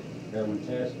Together Heroin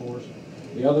Task Force.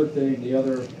 The other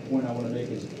point I want to make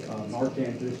is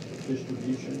Narcan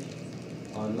distribution.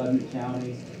 In Lebanon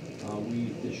County,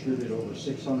 we distributed over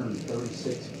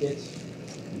 636 kits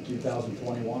in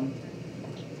 2021,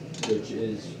 which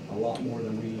is a lot more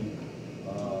than we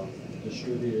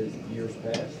distributed years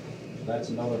past. So that's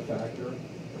another factor.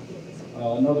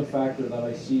 Another factor that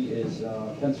I see is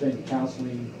Pennsylvania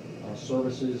Counseling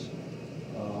Services,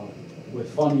 with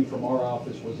funding from our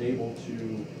office, was able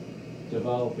to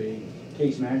develop a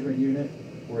case management unit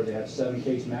where they have 7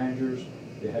 case managers.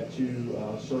 They have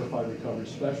 2 certified recovery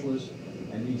specialists,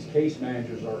 and these case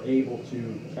managers are able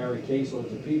to carry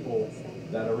caseloads of people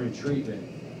that are in treatment.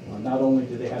 Not only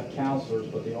do they have counselors,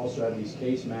 but they also have these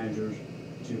case managers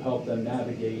to help them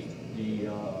navigate the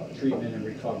treatment and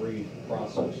recovery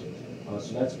process.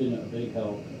 So that's been a big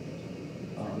help.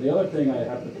 The other thing I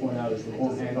have to point out is the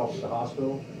warm handoff to the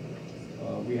hospital.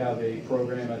 We have a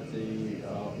program at the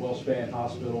WellSpan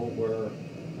Hospital where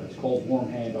it's called Warm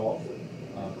Handoff.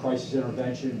 Crisis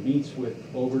Intervention meets with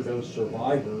overdose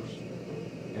survivors,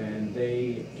 and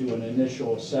they do an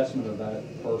initial assessment of that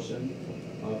person.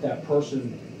 If that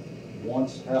person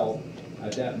wants help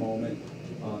at that moment,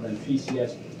 then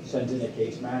PCS sends in a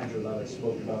case manager that I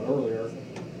spoke about earlier,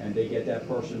 and they get that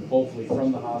person hopefully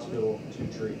from the hospital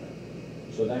to treatment.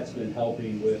 So that's been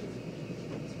helping with,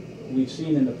 we've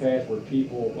seen in the past where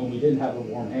people, when we didn't have a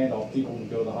warm handoff, people would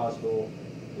go to the hospital,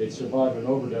 they'd survive an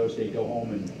overdose, they'd go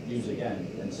home and use again,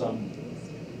 and some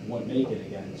wouldn't make it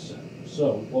again.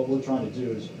 So what we're trying to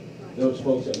do is, those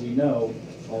folks that we know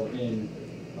are in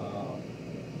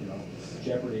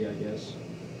jeopardy, I guess,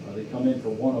 they come in for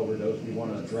one overdose, we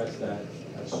want to address that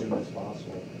as soon as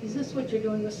possible. Is this what you're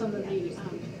doing with some of the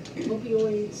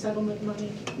opioid settlement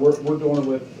money? We're doing it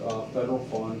with federal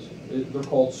funds. They're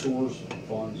called SOARS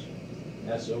funds,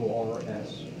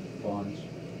 SORS funds,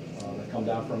 that come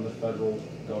down from the federal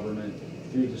government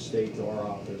through the state to our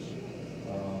office.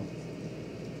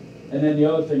 And then the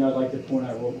other thing I'd like to point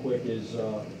out real quick is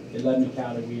in Lebanon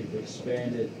County, we've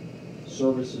expanded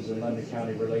services in Lebanon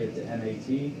County related to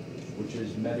MAT, which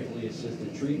is medically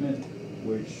assisted treatment,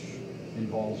 which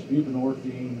involves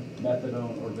buprenorphine,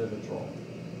 methadone, or Vivitrol.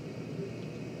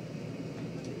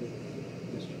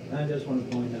 I just want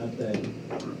to point out that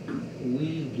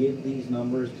we give these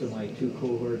numbers to my 2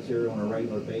 cohorts here on a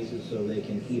regular basis so they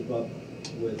can keep up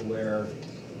with where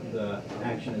the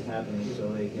action is happening, so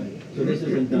this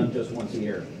isn't done just once a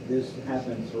year. This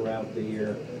happens throughout the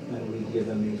year, and we give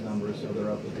them these numbers so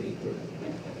they're up to date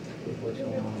with what's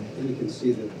going on. And you can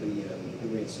see that the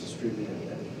way it's distributed,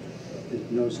 that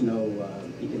it knows no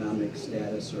economic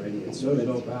status or any. There's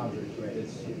no boundaries. Right.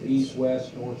 It's east,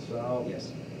 west, north, south.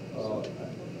 Yes.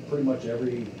 Pretty much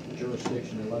every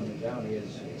jurisdiction in Lebanon County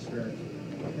is experiencing.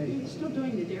 Are you still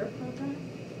doing the DARE program?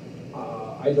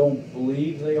 I don't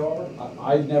believe they are.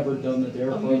 I've never done the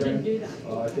DARE program. You didn't do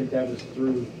that? I think that was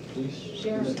through police.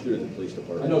 Sheriff's. Through the police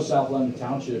department. I know South Lebanon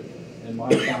Township, in my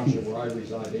township where I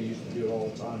reside, they used to do it all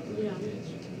the time for their kids.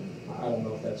 I don't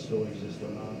know if that still exists or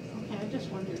not. Okay, I just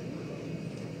wondered.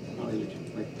 Would you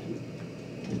like to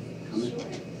comment? Sure.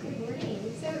 Good morning.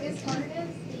 So as far as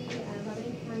the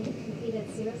Lebanon County completed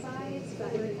suicides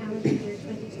that were counted in year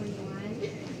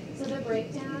 2021, so the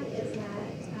breakdown is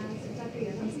that, as Dr.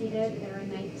 Yerkin stated, there are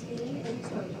 19 in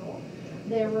total.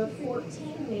 There were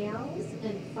 14 males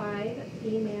and 5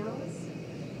 females.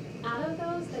 Out of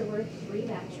those, there were 3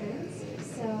 veterans.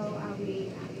 So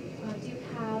we do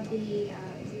have the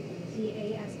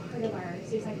DA as part of our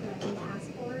suicide prevention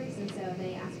task force, and so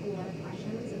they ask a lot of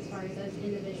questions as far as those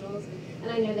individuals.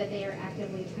 And I know that they are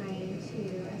actively trying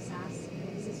to assess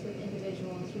and assist with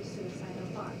individuals with suicidal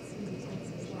thoughts and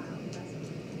intents as well.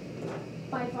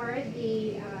 By far,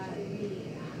 the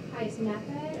highest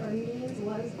method or means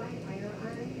was by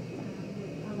firearm,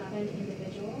 with 11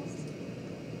 individuals.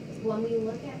 When we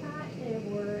look at that, there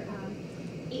were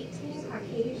 18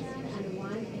 Caucasian and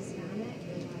 1 Hispanic.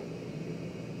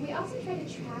 We also try to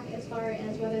track as far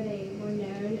as whether they were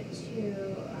known to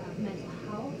mental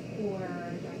health or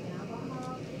drug and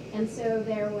alcohol. And so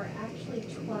there were actually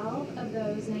 12 of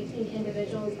those 19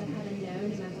 individuals that had a known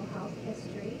mental health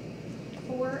history.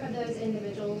 4 of those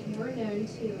individuals were known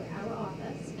to our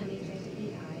office,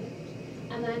 MHITEI,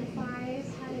 and then 5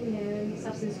 had a known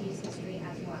substance use history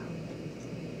as well.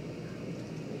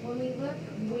 When we look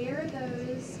where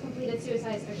those completed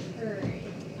suicides occurred,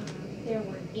 there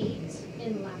were 8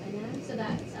 in Lebanon, so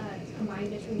that's combined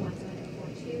between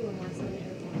 17042 and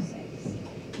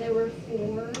 17046. There were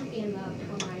 4 in the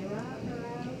Palmyra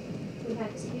borough. We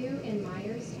had 2 in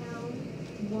Myerstown,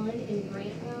 1 in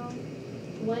Grantville,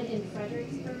 1 in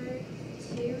Fredericksburg,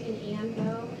 2 in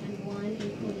Annville, and 1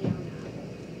 in Cleona.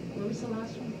 What was the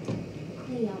last one?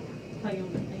 Cleona.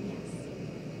 Yes.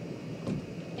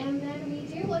 And then we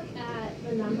do look at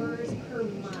the numbers per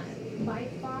month. By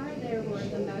far, there were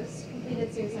the most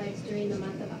completed suicides during the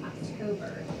month of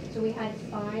October. So we had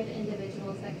 5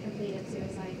 individuals that completed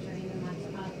suicide during the month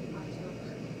of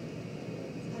October.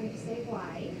 It's hard to say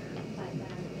why, but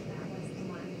that was the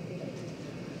month.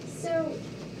 So,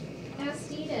 as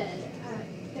stated,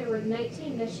 there were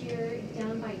 19 this year,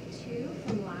 down by 2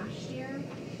 from last year.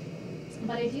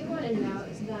 But I do want to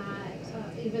note that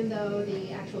even though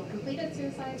the actual completed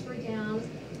suicides were down,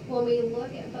 when we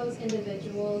look at those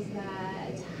individuals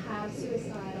that have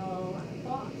suicidal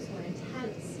thoughts or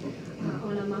intents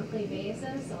on a monthly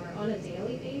basis or on a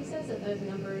daily basis, that those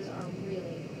numbers are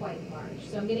really quite large.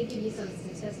 So I'm going to give you some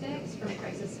statistics from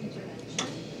crisis intervention.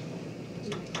 Do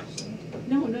you have a question?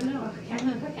 No.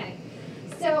 Okay.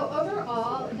 So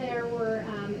overall, there were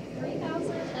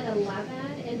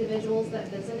 3,011 individuals that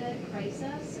visited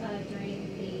crisis during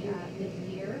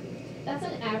the year. That's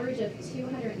an average of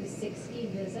 260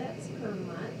 visits per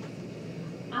month.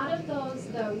 Out of those,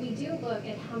 though, we do look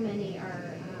at how many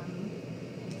are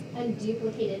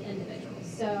unduplicated individuals.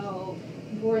 So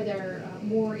were there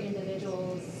more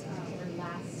individuals or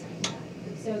less?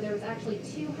 So there was actually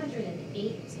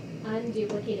 208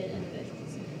 unduplicated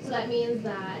individuals. So that means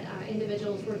that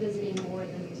individuals were visiting more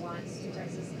than once to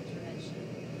crisis intervention.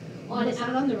 Was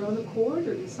that on their own accord,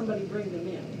 or did somebody bring them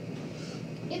in?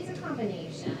 It's a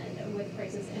combination with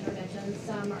crisis intervention.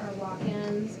 Some are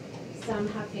walk-ins, some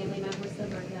have family members that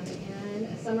bring them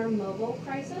in, some are mobile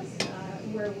crisis,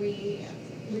 where we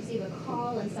receive a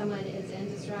call and someone is in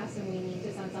distress and we need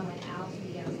to send someone out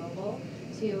via mobile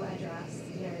to address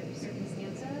their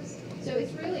circumstances. So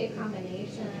it's really a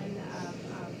combination of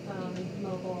phone,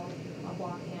 mobile, a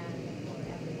walk-in for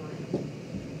everyone.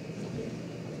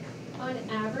 On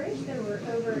average, there were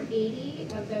over 80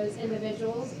 of those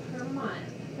individuals per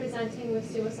month presenting with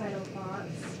suicidal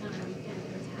thoughts and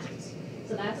intent.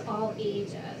 So that's all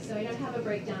ages. So I don't have a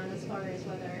breakdown as far as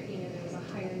whether there was a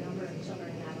higher number of children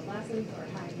and adolescents or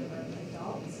a higher number of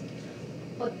adults.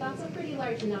 But that's a pretty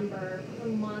large number per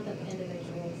month of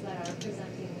individuals that are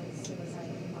presenting with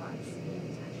suicidal thoughts and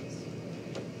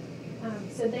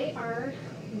intent. So they are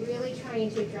really trying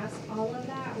to address all of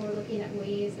that. We're looking at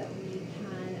ways that we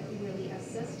can really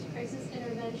assist crisis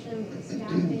intervention with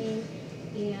staffing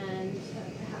and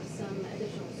perhaps some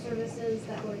additional services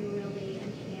that would really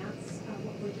enhance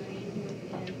what we're doing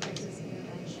within crisis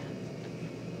intervention.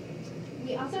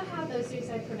 We also have those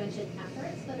suicide prevention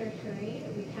efforts that are occurring.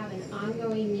 We have an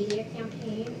ongoing media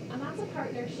campaign, and that's a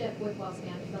partnership with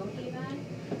Wellspan Philhaven.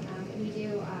 We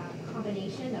do a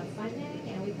combination of funding,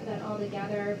 and we put that all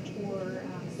together for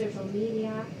social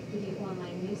media. We do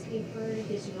online newspaper,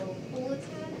 digital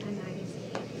bulletin, and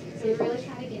magazine. So we really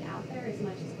try to get out there as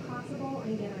much as possible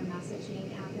and get our messaging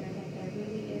out there that there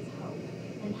really is hope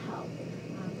and help.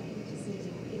 That you just need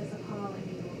to give us a call and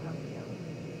we will help you.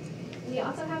 We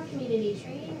also have community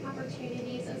training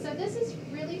opportunities. And so this is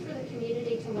really for the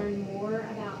community to learn more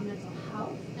about mental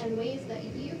health and ways that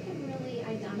you can really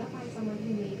identify someone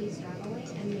who may be struggling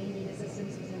and may need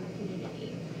assistance within the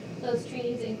community. Those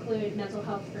trainings include mental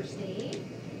health first aid,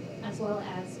 as well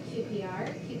as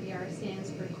QPR. QPR stands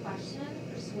for Question,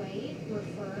 Persuade,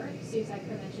 Refer, Suicide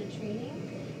Prevention Training.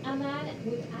 And then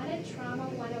we've added Trauma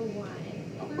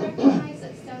 101. We recognize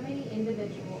that so many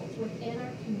individuals within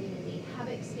our community have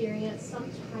experienced some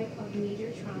type of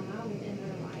major trauma within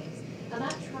their lives. And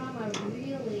that trauma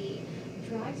really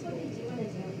drives what they do on a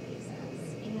daily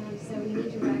basis. And so we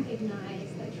need to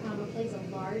recognize that trauma plays a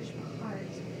large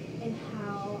part in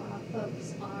how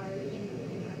folks are in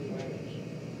our community.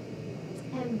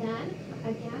 And then,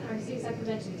 again, our Suicide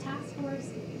Prevention Task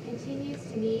Force continues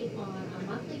to meet on a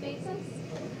monthly basis.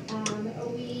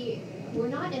 We were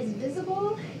not as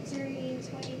visible during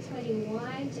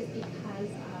 2021 just because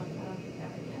of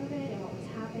COVID and what was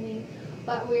happening,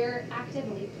 but we're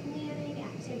actively planning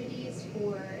activities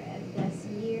for this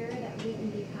year that we can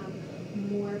become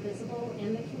more visible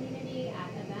in the community at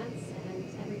events and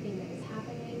everything that is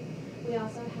happening. We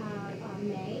also have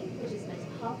May, which is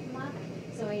Mental Health Month.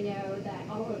 So I know that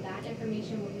all of that information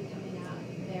registration will be coming out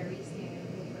very soon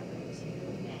with regard to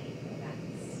May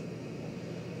events.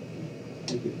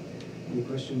 Thank you. Any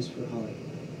questions for Holly?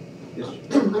 Yes.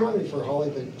 I don't have any for Holly,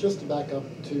 but just to back up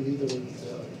to either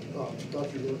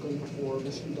Dr. Yorkin or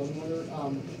Mr. Dunmore,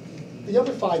 the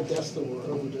other 5 deaths that were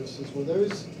overdoses, were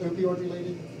those opioid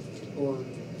related or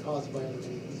caused by other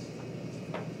means?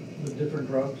 The different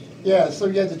drugs? Yeah, so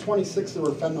you had the 26 that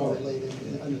were fentanyl related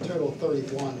and a total of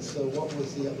 31. So what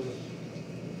was the other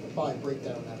 5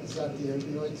 breakdown of that? Is that the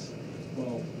opioids?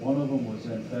 Well, one of them was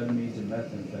amphetamines and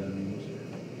methamphetamines.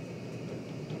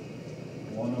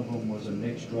 One of them was a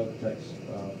mixed drug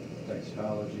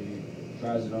toxicology,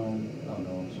 trazodone. Oh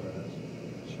no, I'm sorry, that's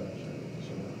scratch that.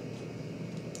 Sorry.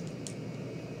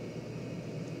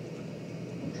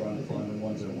 I'm trying to find the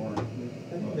ones that weren't.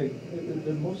 I think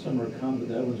most of them are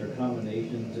the other ones are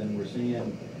combinations, and we're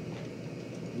seeing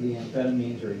the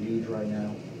amphetamines are huge right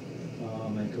now,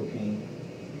 and cocaine.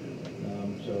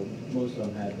 So most of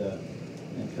them had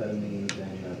amphetamines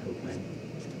and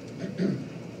cocaine.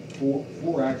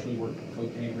 Four actually were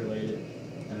cocaine related,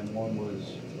 and one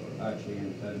was actually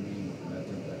amphetamine,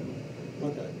 methamphetamine.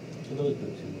 Okay. So those are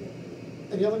the two.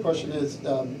 And the other question is,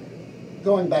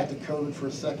 going back to COVID for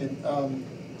a second,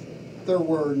 there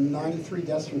were 93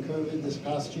 deaths from COVID this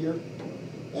past year,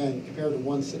 and compared to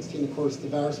 116, of course, the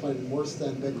virus might have been worse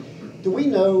then, but do we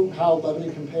know how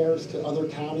Lebanon compares to other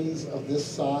counties of this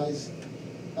size?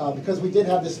 Because we did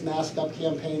have this mask up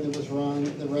campaign that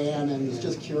ran, and was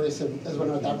just curious as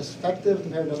whether or not that was effective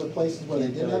compared to other places where they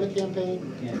didn't have a campaign?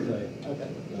 Can't tell you. Okay.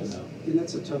 No. And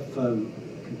that's a tough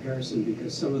comparison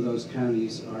because some of those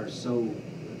counties are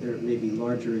they're maybe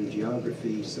larger in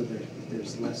geography, so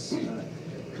there's less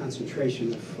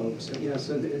concentration of folks. So there's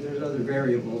other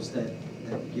variables that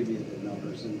give you the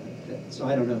numbers, and so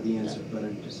I don't know the answer, but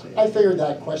I'm just saying. I figured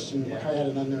that question, Yeah. I had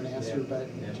an unknown answer, Yeah. but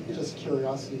Yeah. just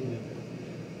curiosity.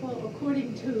 Well,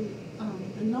 according to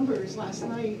the numbers last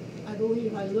night, I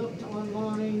believe I looked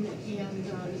online, and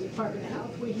the Department of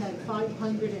Health, we had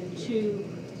 502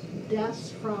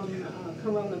 deaths from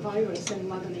coronavirus in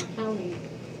Lebanon County.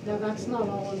 Now, that's not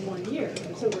all in 1 year,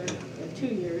 it's over 2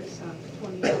 years,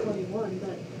 2021,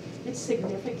 but it's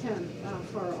significant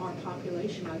for our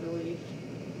population, I believe.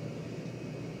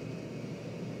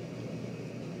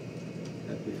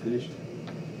 Have we finished?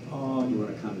 You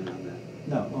want to comment on that?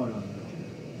 No.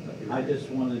 I just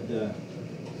wanted to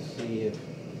see if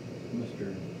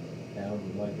Mr. Dowd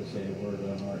would like to say a word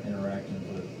on our interactions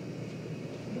with.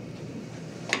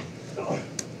 Would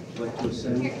you like to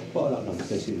say? Well, no,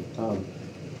 thank you.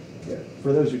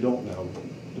 For those who don't know,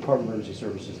 Department of Emergency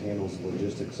Services handles the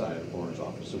logistics side of the coroner's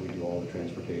office, so we do all the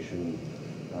transportation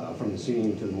from the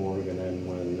scene to the morgue, and then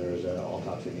when there's an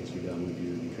autopsy that needs to be done, we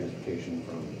do the transportation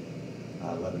from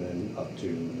Lebanon up to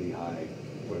Lehigh,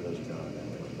 where those are done, and then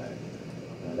we back.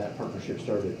 That partnership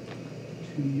started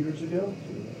 2 years ago,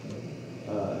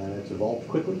 and it's evolved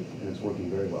quickly, and it's working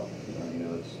very well.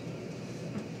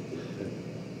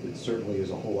 It certainly is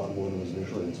a whole lot more than was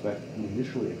initially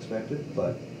expected,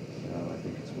 but I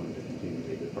think it's going to continue to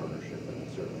be a good partnership, and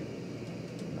it's certainly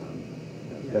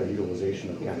better utilization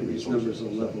of county These resources. numbers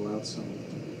will level out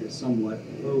somewhat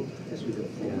as we go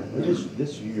forward. And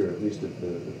this year, at least if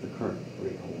the current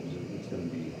rate holds, it's going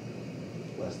to be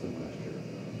less than last year.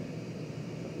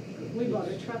 We bought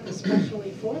a truck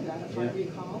especially for that, if I Yeah.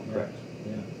 recall. Correct.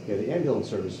 Yeah. Yeah, the ambulance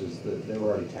services, they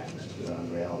were already taxed. The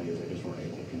reality is they just weren't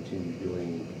able to continue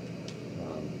doing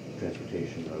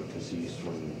transportation of deceased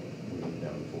when we went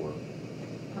down for.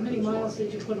 How many miles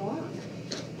did you put on?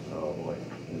 Oh boy,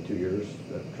 in 2 years,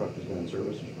 that truck has been in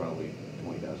service, there's probably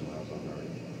 20,000 miles on it already.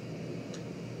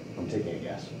 I'm taking a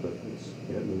guess, but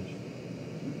it moves.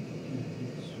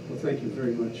 Well, thank you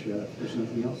very much. There's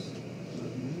nothing else?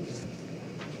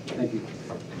 Thank you.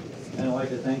 And I'd like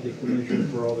to thank the commission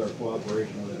for all their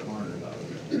cooperation with the coroner's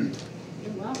office.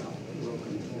 You're welcome. You're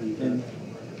welcome. And, And,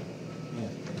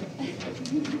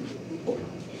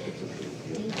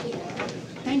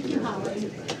 Thank you, Holly.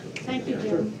 Thank you,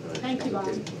 Jim. Thank you, Bob.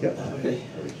 Yep. Okay.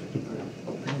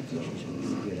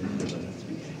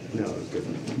 No, it was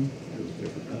different. It was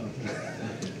different.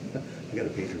 I got a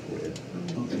pager for you.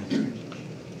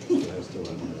 But I still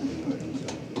have one item, so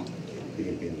you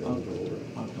can be in the order.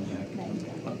 I'll come back.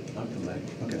 I'll come back.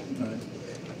 Okay. All right.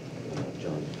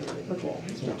 John.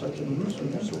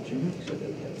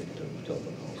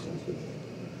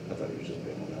 I thought he was just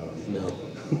bailing out. No.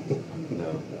 No.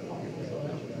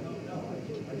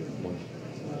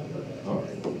 All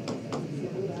right.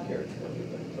 Here.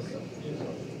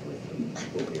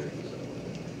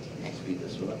 Speed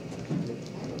this one up.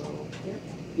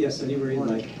 Yes, anywhere you'd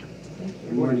like.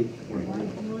 Good morning. Good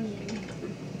morning.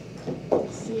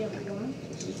 See day of war.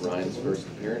 This is Ryan's first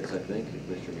appearance, I think, at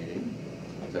Commissioner meeting.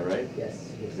 Is that right?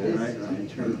 Yes. All right, Ryan,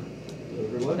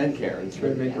 And Karen's.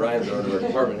 Ryan's one of our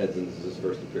department heads, and this is his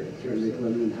first appearance try to here. make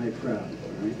Lebanon High proud, all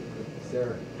right?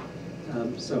 Sir.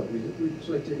 So we'd just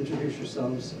like to introduce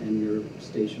yourselves and your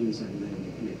stations, and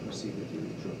then you may proceed with your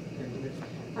intro.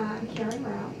 I'm Karen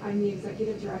Rao. I'm the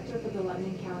Executive Director for the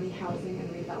Lebanon County Housing and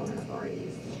Redevelopment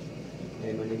Authorities.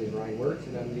 And my name is Ryan Wirtz,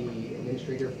 and I'm the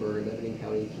Administrator for Lebanon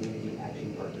County Community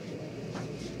Action Partnership.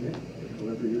 Okay.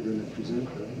 However you're going to present,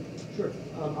 go ahead. Sure.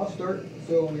 I'll start.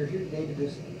 So we're here today to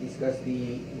discuss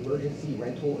the Emergency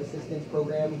Rental Assistance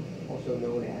Program, also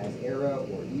known as ERA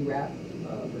or ERAP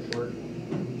for short.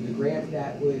 The grant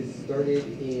that was started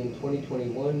in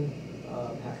 2021,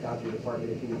 passed out to the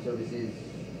Department of Human Services,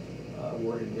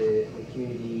 awarded the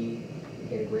community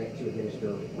get a grant to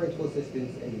administer rental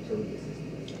assistance and utility assistance.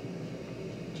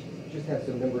 Just have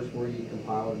some numbers for you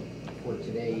compiled for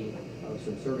today of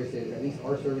some services, at least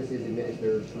our services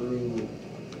administered through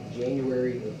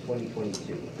January of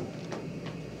 2022.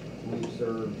 We've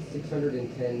served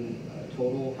 610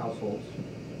 total households.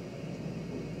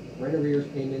 Rent arrears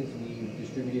payments, we've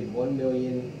distributed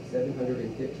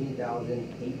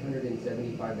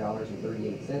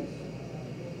 $1,715,875.38.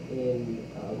 In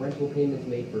rental payments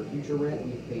made for future rent,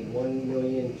 we've paid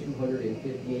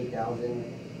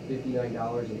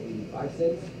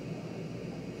 $1,258,059.85.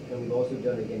 And we've also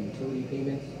done, again, utility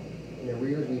payments. In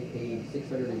arrears, we've paid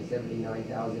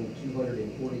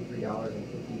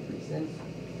 $679,243.53.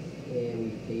 And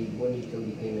we've paid one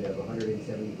utility payment of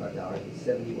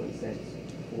 $175.71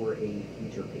 for a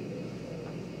future payment.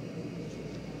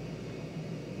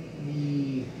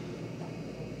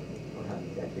 I'll have the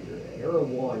exact figure. ERA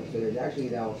 1, so there's actually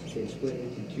now been split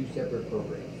into two separate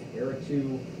programs, ERA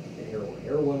 2 and ERA 1.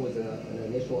 ERA 1 was an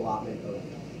initial allotment of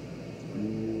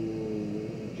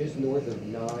just north of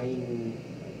 $9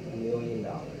 million.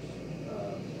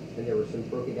 And there were some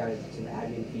broken down into some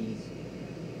admin fees.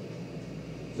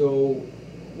 So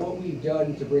what we've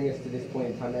done to bring us to this point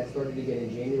in time, that started again in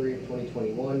January of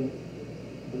 2021. I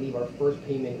believe our first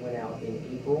payment went out in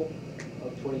April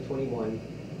of 2021.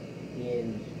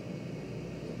 And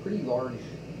it's a pretty large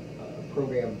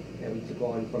program that we took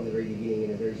on from the very beginning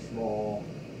in a very small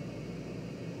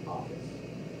office.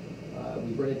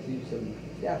 We've run into some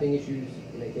staffing issues,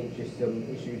 and I think just some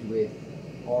issues with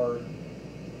our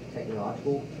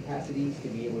technological capacities to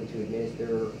be able to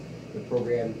administer the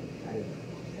program at a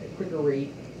quicker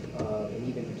rate, and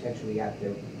even potentially at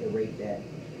the rate that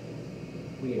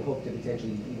we had hoped to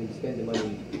potentially even spend the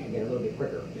money again a little bit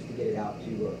quicker, just to get it out to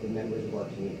the members of our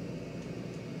community.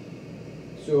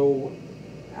 So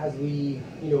as we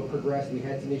progressed, we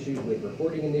had some issues with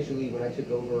reporting initially. When I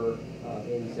took over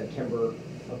in September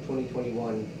of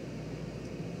 2021,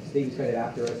 the state was kind of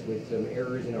after us with some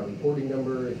errors in our reporting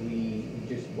numbers. We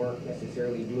just weren't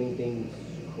necessarily doing things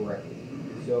correctly.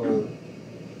 So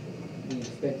we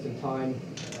spent some time,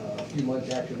 a few months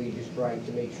actually, just trying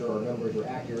to make sure our numbers were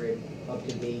accurate, up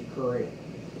to date, current,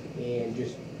 and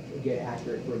just get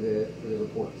accurate for the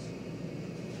reports.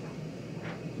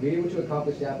 We were able to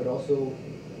accomplish that, but also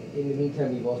in the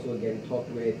meantime, we've also again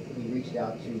we reached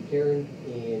out to Karen,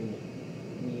 and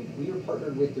we were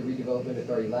partnered with the Redevelopment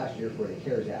Authority last year for the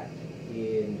CARES Act,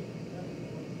 and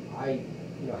I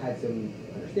had some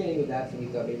understanding of that, so we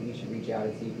thought maybe we should reach out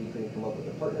and see if we couldn't come up with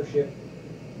a partnership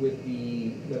with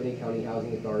the Lebanon County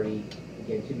Housing Authority,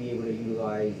 again, to be able to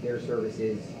utilize their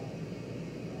services,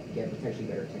 again, potentially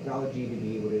better technology, to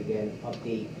be able to, again,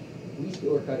 update. We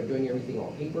still are kind of doing everything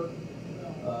on paper.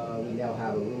 We now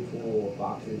have a room full of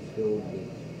boxes filled with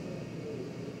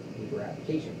paper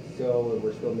applications. So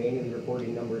we're still manually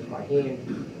reporting numbers by hand.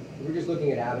 We're just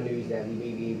looking at avenues that we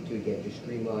may be able to, again, just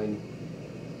streamline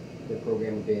the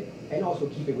program a bit and also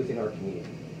keep it within our community.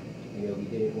 We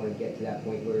didn't want to get to that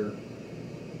point where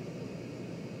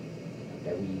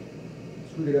that we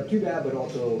screwed it up too bad, but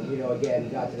also, again,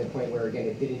 got to the point where, again,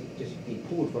 it didn't just be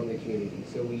pulled from the community.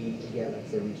 So we, again, like I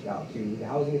said, reached out to the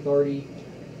Housing Authority.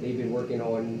 They've been working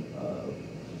on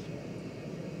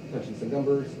punching some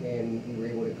numbers, and we were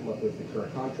able to come up with the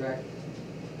current contract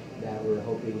that we're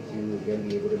hoping to, again,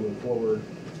 be able to move forward.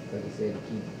 Like I said,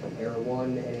 keep ERA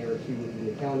 1 and ERA 2 within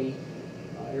the county.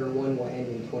 ERA 1 will end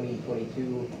in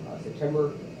 2022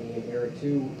 September, and ERA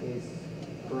 2 is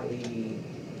currently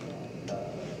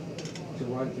to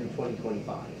run through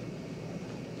 2025.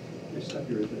 I stop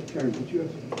you right there. Karen, are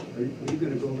you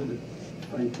going to go over the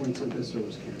fine points of this, or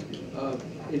was Karen doing it?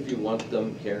 If you want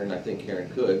them, Karen, I think Karen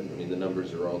could. I mean, the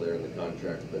numbers are all there in the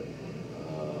contract, but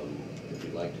if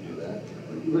you'd like to do that.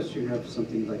 Unless you have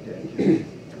something you'd like to add, Karen.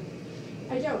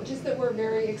 I don't, just that we're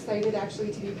very excited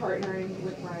actually to be partnering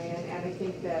with Ryan, and I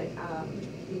think that,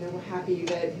 we're happy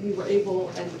that we were able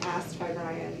and asked by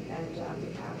Ryan and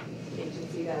the CAP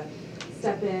agency to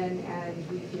step in,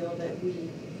 and we feel that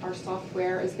our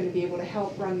software is gonna be able to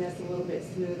help run this a little bit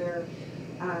smoother,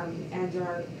 and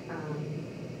our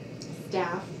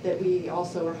staff, that we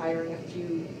also are hiring a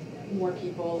few more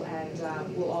people, and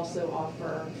we'll also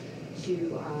offer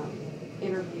to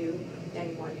interview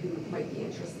anyone who might be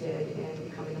interested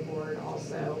in coming aboard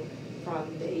also from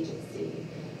the agency.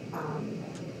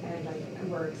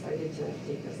 And we're excited to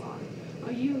take this on.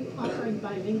 Are you offering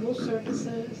bilingual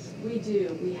services? We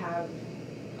do. We have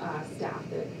staff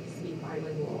that speak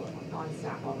bilingual on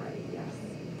staff already,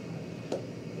 yes.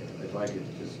 If I could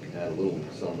just add a little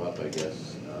sum up, I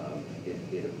guess,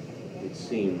 it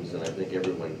seems, and I think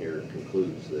everyone here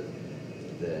concludes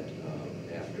that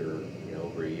after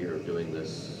over a year of doing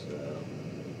this,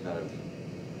 kind of,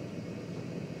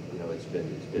 it's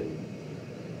been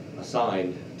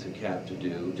assigned to CAP to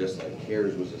do, just like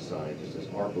CARES was assigned, just as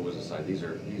ARPA was assigned. These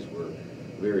were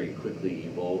very quickly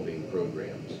evolving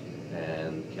programs,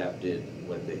 and CAP did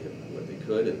what they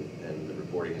could, and the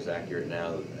reporting is accurate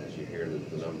now. As you hear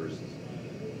the numbers,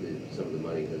 some of the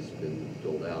money has been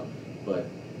doled out, but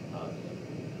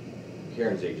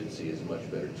Karen's agency is a much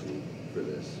better tool for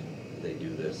this. They do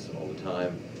this all the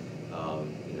time.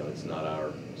 It's not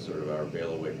our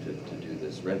bailiwick to do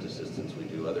this rent assistance. We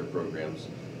do other programs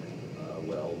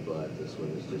well, but this one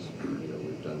is just,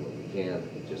 we've done what we can.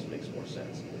 It just makes more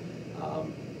sense.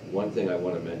 One thing I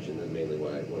want to mention, and mainly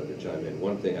why I wanted to chime in,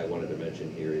 one thing I wanted to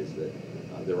mention here is that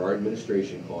there are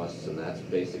administration costs, and that's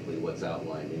basically what's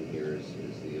outlined in here is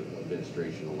the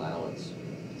administration allowance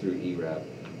through ERAP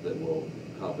that will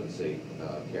compensate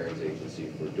Karen's agency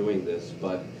for doing this.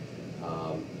 But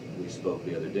we spoke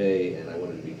the other day, and I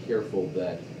wanted to be careful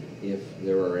that if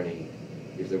there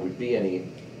would be any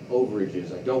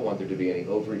overages, I don't want there to be any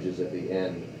overages at the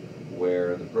end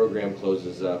where the program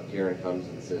closes up, Karen comes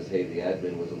and says, hey, the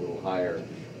admin was a little higher, and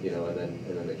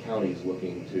then the county is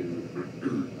looking to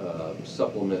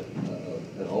supplement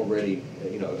an already,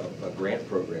 a grant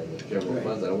program with general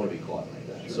funds. I don't want to be caught like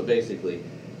that. Sure. So basically,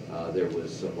 there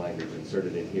was some language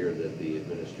inserted in here that the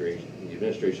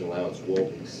administration allowance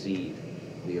won't exceed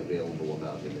the available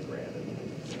amount in the grant, and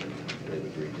they've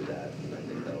agreed to that, and I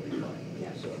think that'll be fine. Yeah.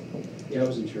 So, Yeah, I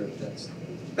wasn't sure if it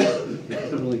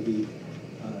could really be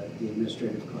the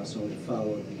administrative costs only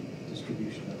follow the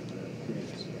distribution of the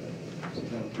grants. So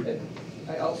that'll be- and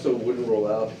I also wouldn't rule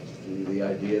out the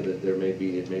idea that it may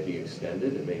be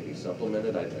extended, it may be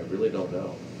supplemented. I really don't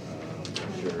know.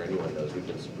 I'm sure anyone knows. We've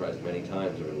been surprised many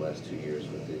times over the last 2 years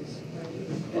with these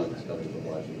funds coming from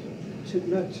Washington.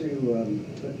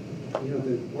 But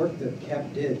the work that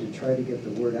CAP did to try to get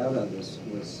the word out on this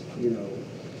was,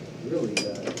 really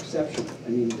exceptional. I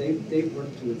mean, they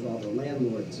worked with all the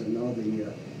landlords and all the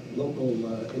local,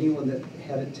 anyone that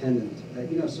had a tenant,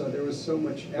 so there was so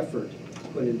much effort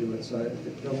put into it. So I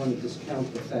don't want to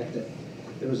discount the fact that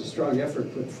there was a strong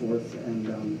effort put forth, and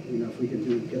if we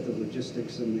can get the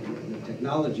logistics and the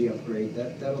technology upgrade,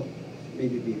 that'll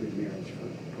maybe be a good marriage for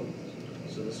both.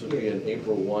 So this would be an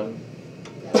April 1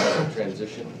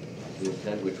 transition, the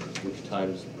intent, which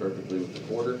times perfectly with the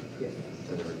quarter,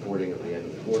 and the reporting of the end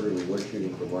of the quarter. We were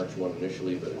shooting for March 1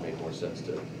 initially, but it made more sense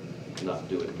to not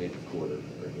do it mid-quarter,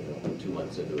 or 2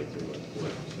 months into a 3-month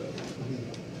quarter.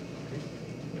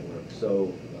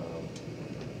 So,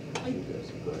 you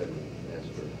guys go ahead and ask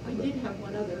for. I did have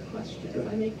one other question, if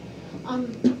I may.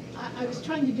 I was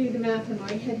trying to do the math in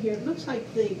my head here. It looks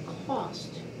like the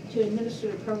cost to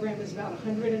administer the program is about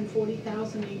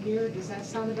 $140,000 a year. Does that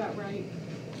sound about right?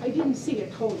 I didn't see a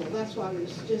total. That's why I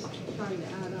was just trying to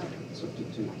add up. It's up to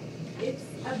 2. It's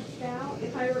about,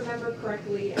 if I remember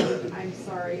correctly, and I'm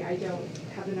sorry, I don't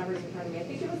have the numbers in front of me, I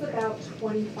think it was about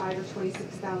 $25,000 or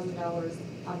 $26,000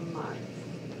 a month.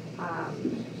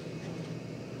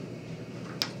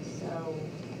 So.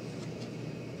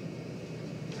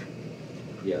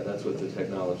 Yeah, that's with the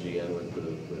technology and with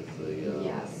the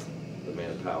Yes. the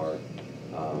manpower.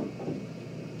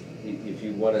 If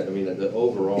you want to, the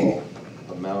overall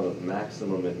amount of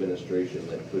maximum administration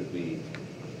that could be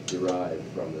derived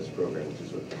from this program, which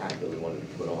is what CAC really wanted to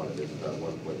put on it, is about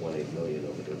 1.18 million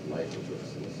over the life of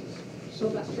this. And this is So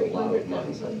about a lot of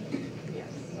money 300,000.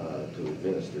 Yes. to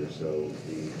administer. So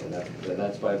and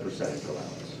that's by a percentage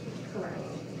allowance. Correct.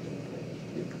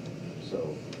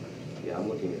 So, yeah, I'm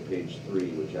looking at page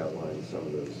 3, which outlines some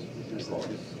of those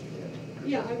costs.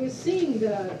 Yeah, I was seeing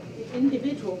the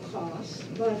individual costs,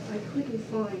 but I couldn't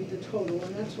find the total,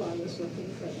 and that's why I was looking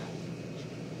for that.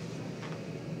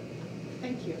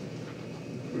 Thank you.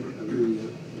 Are we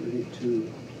ready to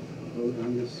vote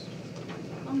on this?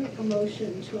 I'll make a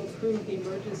motion to approve the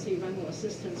emergency rental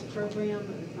assistance program,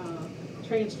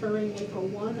 transferring April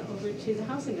 1 over to the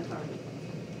housing authority.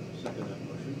 Second that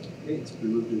motion. Okay, it's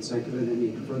been moved and seconded.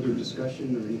 Any further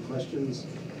discussion or any questions?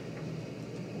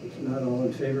 If not, all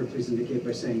in favor, please indicate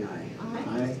by saying aye. Aye.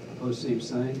 Aye, opposed, same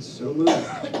sign, so moved.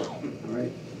 All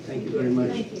right, thank you very much.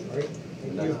 Thank you. All right,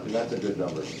 And thank you. that's a good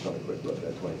number, just on a quick look,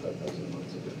 that 25,000 a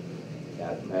month's a good,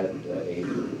 add age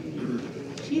would be.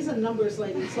 She's a numbers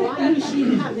lady, so I knew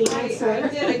she'd have the I answer.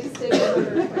 did, I just did the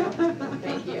numbers. Well,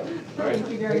 thank you. All right. Thank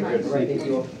you very much. All right, thank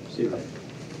you all. See you later.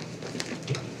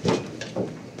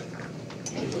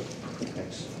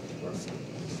 Thanks.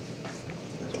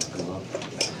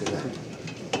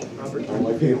 Robert, I don't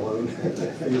like being alone.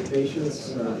 for your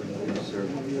patience.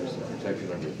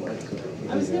 Protection on your flight.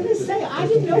 I was gonna say, I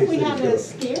didn't know if we had a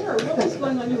scare or what was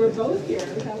going on. You were both here.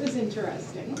 That was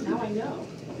interesting. Now I know.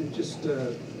 And just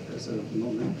as a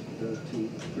moment to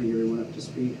bring everyone up to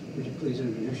speed, would you please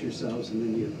introduce yourselves and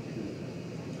then you can...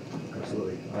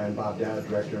 Absolutely. I am Bob Dowd,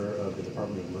 Director of the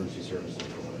Department of Emergency Services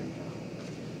for Lebanon County.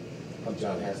 I'm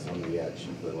John Hess, I'm the Chief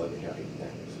of the Lebanon County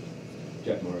Detectives.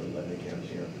 Jeff Moore, Lebanon County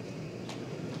Sheriff.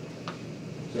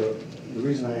 So the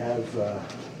reason I have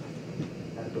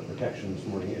adequate protection this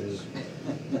morning is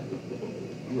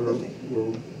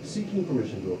we're seeking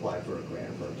permission to apply for a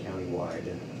grant for a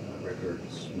countywide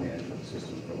records management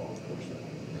system for law enforcement.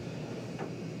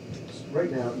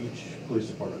 Right now, each police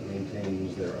department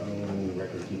maintains their own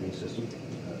record-keeping system,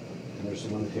 and there's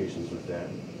some limitations with that,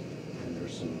 and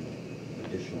there's some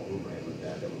additional overhead with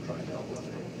that we're trying to help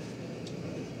eliminate.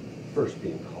 First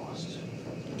being cost.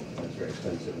 That's very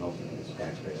expensive, and ultimately it's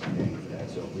taxpayers paying for that.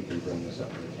 So if we can bring this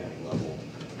up to the county level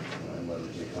and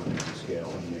leverage the economies of scale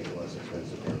and make it less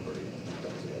expensive for everybody,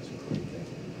 that's a great thing.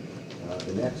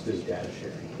 The next is data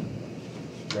sharing.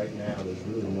 Right now, there's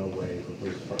really no way for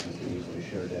police departments to easily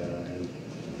share data, and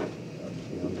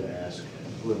I'm going to ask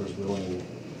whoever's willing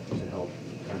to help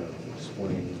kind of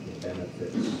explain the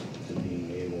benefits to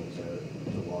being able to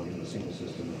log into a single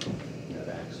system and have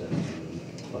access to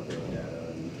plethora of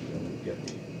data and get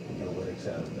the analytics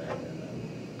out of that, and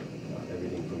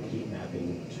everything from heat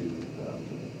mapping to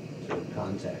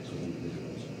contacts with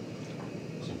individuals.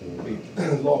 Something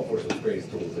Law enforcement's greatest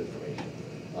tool is information.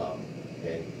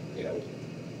 And,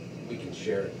 we can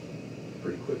share it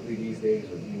pretty quickly these days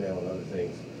with email and other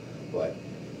things, but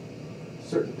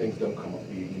certain things don't come up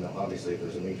via email. Obviously, if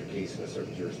there's a major case in a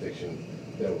certain jurisdiction,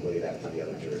 they'll relay that to the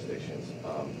other jurisdictions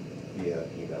via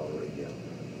email or radio.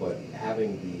 But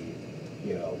having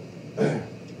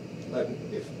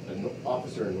if an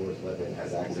officer in North Lebanon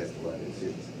has access to Lebanon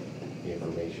City's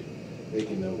information, they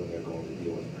can know when they're going to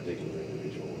deal with a particular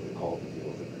individual, or they're called to deal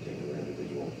with a particular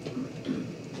individual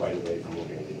right away from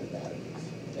looking in the database.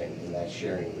 And in that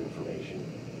sharing of information,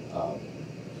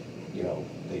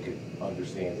 they could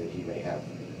understand that he may have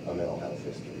a mental health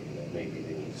history, and that maybe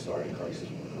they need to start a crisis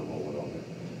worker rolling on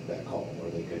that call, or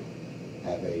they could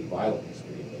have a violent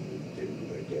history and they need to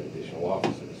get additional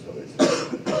officers. So it's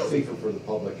safer for the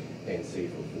public and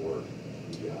safer for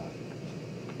the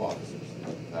officers.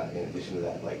 In addition to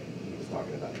that, like he was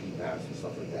talking about heat maps and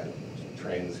stuff like that,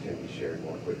 trends can be shared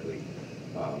more quickly.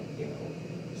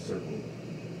 Certain,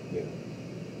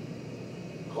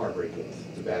 car break-ins,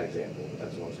 it's a bad example, but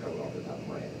that's the one that's coming off the top of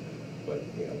my head. But,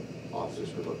 officers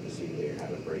could look to see they're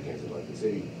having break-ins in Lebanon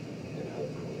City and how they're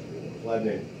going through North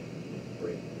Lebanon.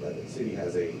 Lebanon City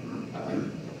has a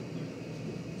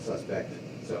suspect,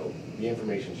 so the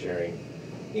information sharing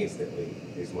instantly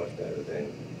is much better than,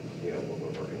 what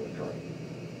we're working with currently.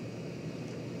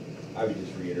 I would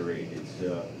just reiterate, it's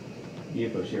the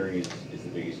info sharing is the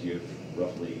biggest. You have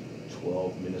roughly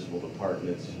 12 municipal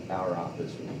departments. Our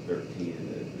office would be 13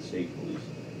 in the state police.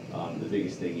 The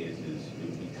biggest thing is it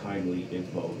would be timely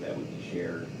info that would be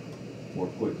shared more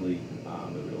quickly.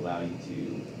 It would allow you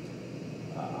to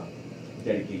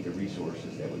dedicate the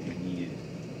resources that would be needed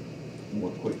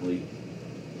more quickly.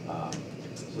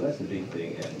 So that's the big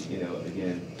thing. And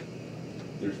again,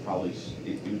 there's probably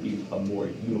it would be a more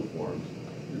uniform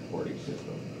reporting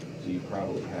system. So you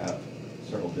probably have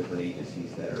several different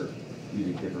agencies that are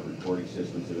using different reporting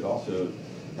systems. It would also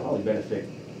probably benefit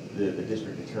the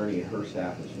district attorney and her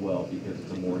staff as well, because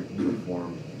it's a more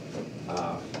uniform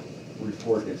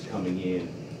report that's coming in.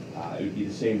 It would be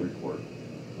the same report.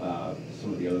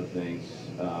 Some of the other things,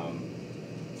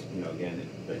 again,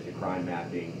 the crime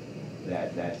mapping,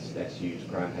 that's huge.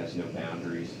 Crime has no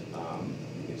boundaries.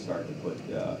 You can start to put,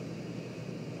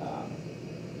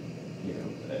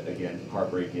 again, car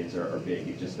break-ins are big.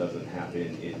 It just doesn't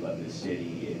happen in Lebanon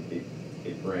City.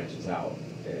 It branches out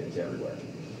and it's everywhere.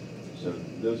 So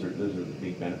those are the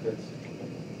big benefits.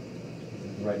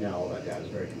 Right now, all that data is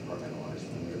very compartmentalized,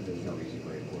 and there's no easy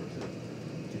way for it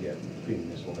to get between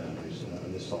municipal boundaries,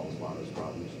 and this solves a lot of those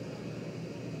problems.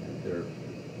 And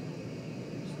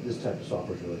this type of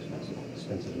software is really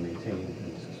expensive to maintain,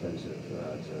 and it's expensive to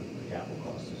the capital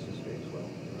cost is big as well.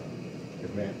 The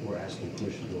grant we're asking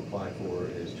permission to apply for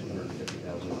is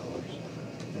 $250,000,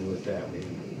 and with that, we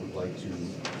would like to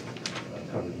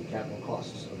cover the capital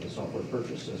costs of the software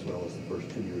purchase as well as the first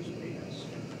 2 years of maintenance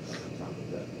on top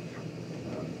of that.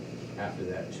 After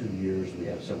that 2 years, we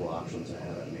have several options on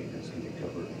how that maintenance can be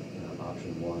covered.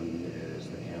 Option one is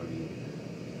the county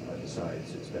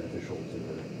decides it's beneficial to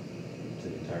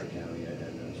the entire county and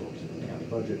absorbs it in the county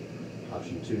budget.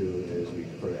 Option two is we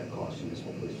defer that cost to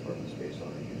municipal police departments based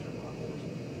on the user models.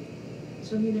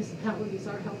 So municipalities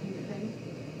are helping to pay?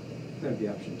 That'd be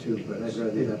option two, but I'd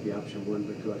rather that be option one,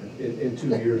 but go ahead. In 2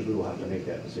 years, we will have to make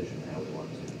that decision how we want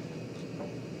to.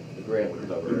 The grant would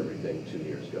cover everything 2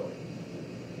 years going.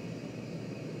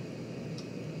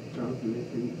 Jonathan,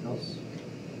 anything else?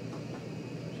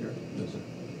 Sure. No, sir.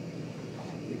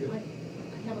 You good? I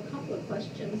have a couple of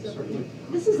questions. Certainly.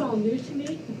 This is all new to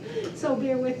me, so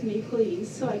bear with me, please,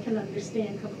 so I can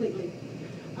understand completely.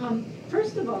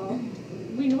 First of all,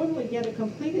 we normally get a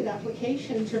completed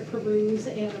application to peruse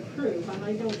and approve, and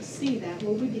I don't see that.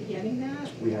 Will we be getting that?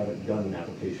 We haven't done an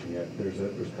application yet. There's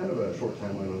kind of a short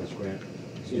timeline on this grant.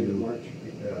 It's the end of March?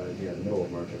 Yeah, the middle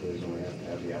of March, I believe, is when we have to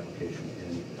have the application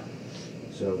in.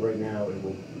 So right now,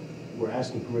 we're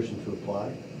asking permission to apply,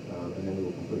 and then we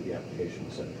will complete the application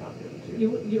and send a copy of it to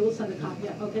you. You will send a copy,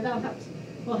 yeah, okay,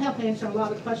 will help answer a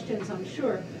lot of questions, I'm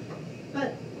sure.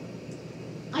 But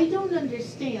I don't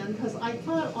understand, because I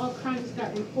thought all crimes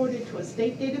got reported to a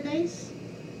state database,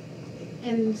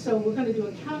 and so we're gonna do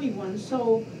a county one.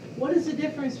 So what is the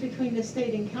difference between the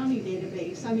state and county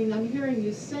database? I mean, I'm hearing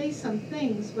you say some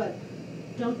things, but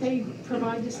don't they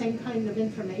provide the same kind of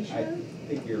information? I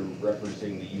think you're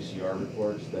referencing the UCR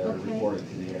reports that are Okay. reported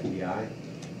to the FBI.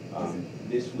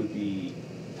 This would be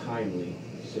timely,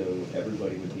 so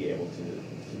everybody would be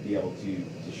able to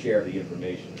share the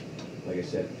information. Like I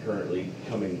said, currently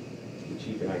the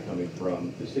chief and I coming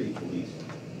from the city police,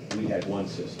 we had one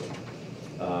system.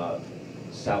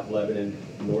 South Lebanon,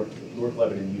 North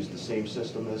Lebanon used the same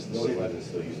system as the North city? Lebanon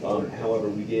still used it. However,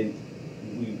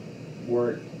 we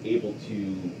weren't able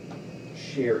to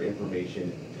share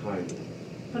information timely.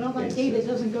 But all that data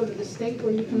doesn't go to the state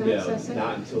where you can access it? No,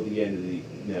 not until the end of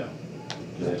no.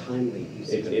 Just timely.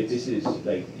 This is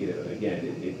like,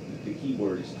 again, the key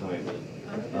word is timely.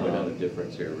 Point out a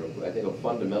difference here real quick. I think a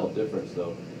fundamental difference,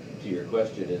 though, to your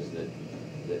question is that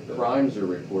crimes are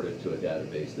reported to a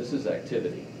database. This is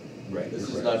activity. Right. This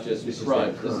is not just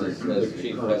crimes. This is, as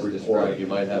Chief has described, you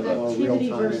might have a... Activity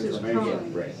versus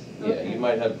crime. Right. Yeah, Okay. you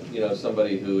might have,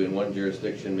 somebody who in one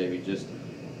jurisdiction maybe just,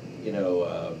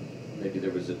 maybe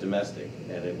there was a domestic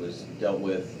and it was dealt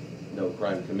with, no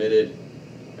crime committed,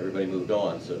 everybody moved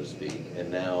on, so to speak.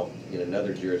 And now in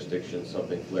another jurisdiction,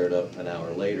 something flared up an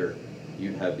hour later,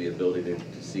 you'd have the ability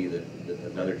to see that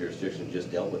another jurisdiction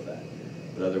just dealt with that.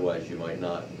 But otherwise you might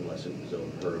not unless it was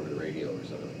heard over the radio or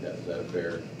something like that. Is that a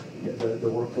fair? Yeah, the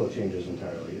workflow changes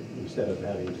entirely. Instead of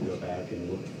having to go back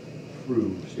and look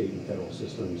through state and federal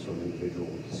systems from individual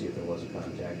to see if there was a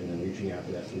contact, and then reaching out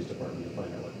to that police department to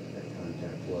find out what that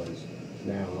contact was.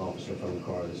 Now an officer from the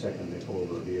car, the second they pull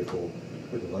over a vehicle,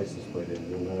 put the license plate in,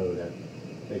 you'll know that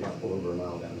they got pulled over a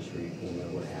mile down the street, you'll know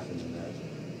what happened in that,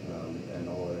 and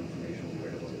all that information will be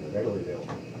readily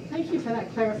available. Thank you for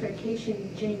that clarification,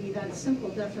 Jamie. That simple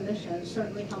definition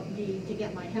certainly helped me to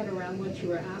get my head around what you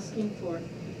were asking for.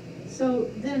 So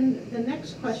then the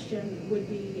next question would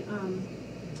be,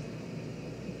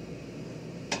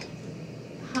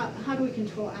 how do we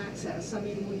control access? I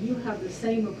mean, will you have the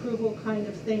same approval kind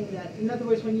of thing that, in other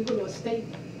words, when you go to a state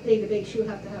database, you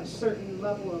have to have certain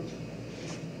level of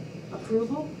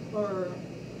approval or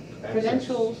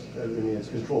credentials? Access, I mean, it's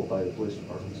controlled by the police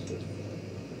departments, I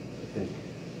think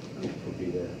would be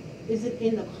there. Is it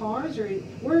in the cars or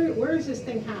where is this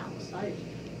thing housed?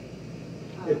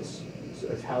 It's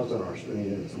housed on our,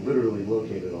 it's literally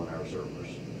located on our servers.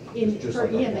 Just For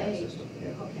like our EMA? CAD system,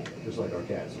 yeah. Okay. Just like our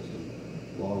CAD system.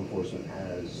 Law enforcement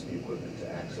has the equipment to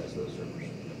access those servers.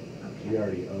 We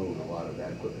already own a lot of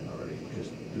that equipment already,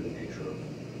 just through the nature of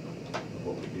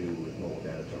what we do with mobile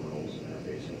data terminals,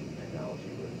 interfacing technology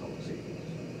with public safety.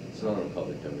 It's not on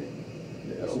public domain.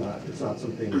 It's not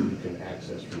something you can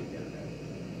access from the internet.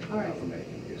 All right. From any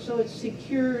computer. So it's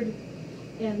secured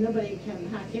and nobody can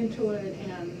hack into it,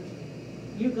 and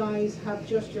you guys have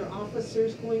just your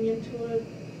officers going into it?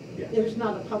 Yeah. There's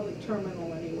not a public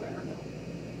terminal anywhere? No.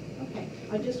 Okay,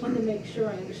 I just wanted to make sure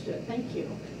I understood. Thank you.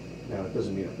 Now, it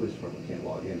doesn't mean a police department can't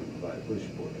log in and provide a police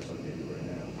report, as I'm giving you right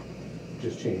now. It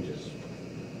just changes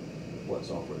what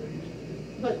software they're using to do.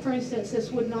 But for instance, this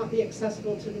would not be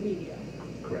accessible to the media.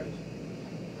 Correct.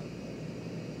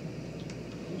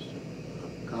 Just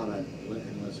a comment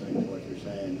in listening to what you're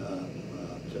saying.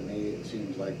 To me, it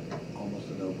seems like almost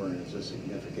a no-brainer. It's a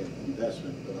significant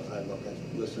investment, but if I look at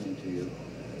listening to you,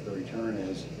 the return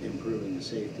is improving the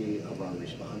safety of our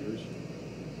responders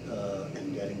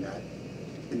and getting that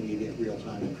immediate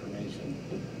real-time information,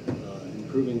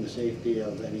 improving the safety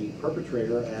of any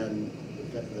perpetrator and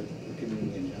the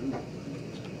community in general.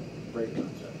 It's a great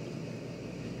concept.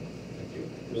 Thank you.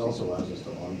 It also allows us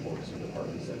to onboard some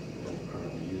departments that don't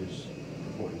currently use the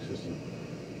reporting system.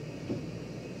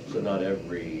 So not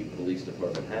every police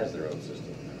department has their own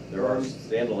system. There are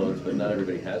standalones, but not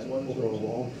everybody has one? Well, there are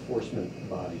law enforcement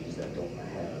bodies that don't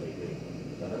have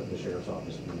the sheriff's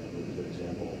office being a good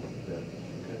example, that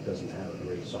doesn't have a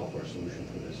great software solution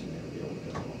for this, and they would be able to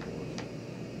get on board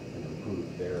and improve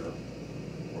their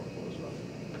workflow as well.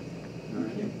 All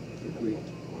right.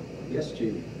 Yes,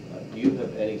 Jamie? Do you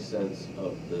have any sense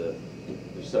of there's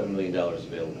 $7 million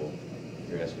available,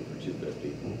 you're asking for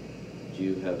 $250. Do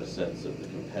you have a sense of the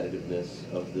competitiveness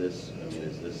of this? I mean,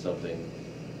 is this something,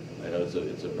 I know it's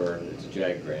a burn, it's a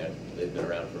JAG grant, they've been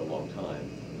around for a long time.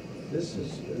 This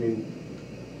is, I mean,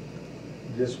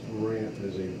 this grant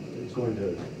it's going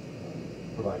to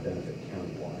provide benefit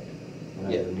countywide. And I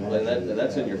Yeah, would imagine and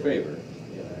that's in your favor.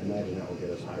 Yeah, I imagine that will get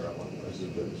us higher up on the list,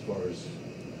 but as far as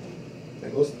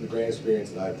And most of the grant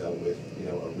experience that I've dealt with, you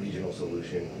know, a regional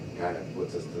solution kind of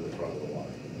puts us to the front of the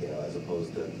line, you know, as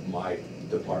opposed to my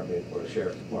department or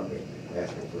sheriff's department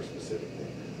asking for a specific thing.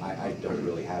 I don't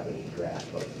really have any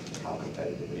grasp of how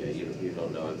competitive it is. Yeah, you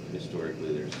don't know if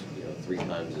historically there's, 3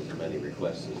 times as many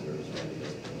requests as there is money or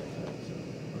anything like that, so.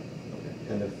 Okay.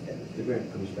 And if the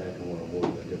grant comes back and we're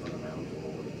awarded a different amount or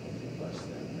awarded less,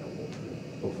 then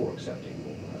before accepting,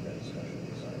 we'll have that discussion and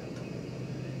decide.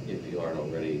 If you aren't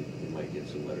already, you might get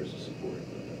some letters of support,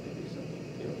 but that may be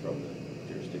something, from the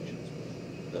jurisdictions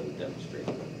that would demonstrate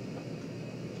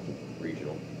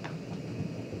regional.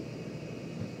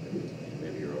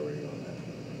 Maybe you're already on that.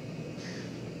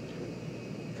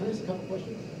 Can I ask a couple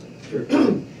questions? Sure.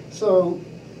 So,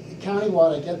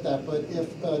 countywide, I get that, but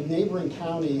if a neighboring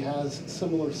county has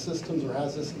similar systems or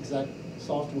has this exact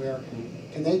software,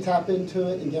 can they tap into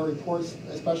it and get reports,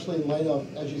 especially in light of,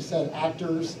 as you said,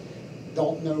 actors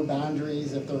don't know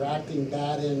boundaries? If they're acting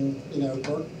bad in,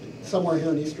 somewhere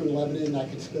here in eastern Lebanon, that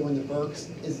could spill into Berks,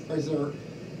 is there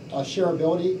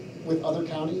shareability with other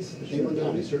counties? The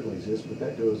shareability certainly exists, but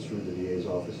that goes through the DA's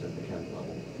office at the county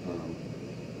level.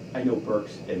 I know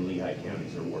Berks and Lehigh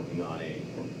counties are working on a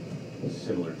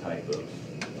similar type of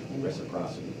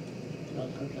reciprocity.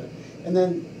 Okay. And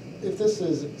then, if this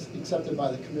is accepted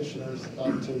by the commissioners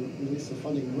to release the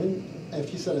funding,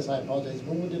 if you said this, I apologize,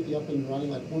 when would it be up and running?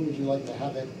 Like, when would you like to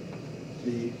have it?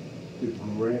 The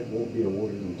grant won't be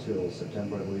awarded until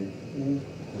September, I believe,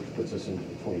 which puts us into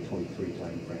the 2023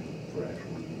 timeframe for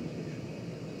actual implementation.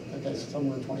 Okay, so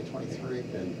somewhere in 2023.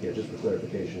 And yeah, just for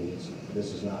clarification,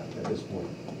 this is not, at this point,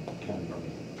 county money.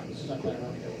 This is Not grant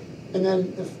county money. money. And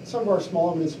then if some of our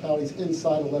smaller municipalities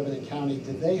inside of Lebanon County,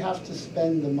 do they have to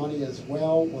spend the money as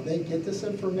well? Will they get this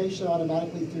information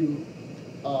automatically through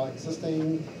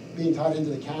existing, being tied into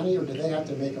the county, or do they have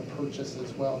to make a purchase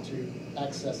as well to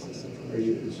access this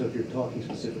information? So if you're talking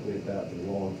specifically about the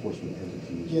law enforcement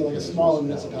entities. Yeah, like a smaller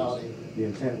municipality. The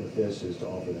intent with this is to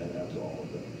offer that out to all of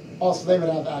them. Also, they would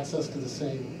have access to the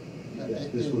same. Yes,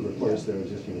 this would replace their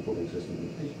existing reporting system.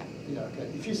 Yeah, okay.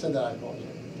 If you said that, I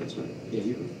apologize. That's right. Yeah,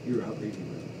 you're out reading.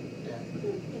 Yeah.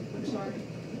 I'm sorry.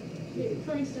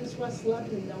 For instance, West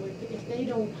Lebanon, though, if they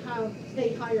don't have,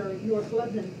 they hire North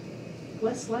Lebanon,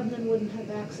 West Lebanon wouldn't have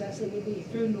access, it would be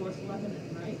through North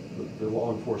Lebanon, right? The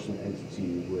law enforcement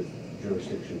entity with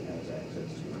jurisdiction has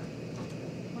access to it.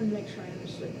 Want to make sure I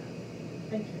understood that.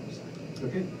 Thank you, I'm sorry.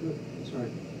 Okay, good, that's all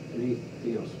right.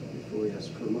 Anything else before we ask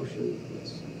for a motion?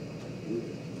 Let's move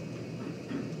it.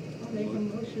 I'll make a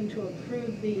motion to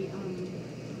approve the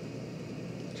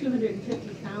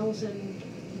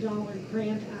 $250,000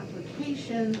 grant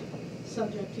application,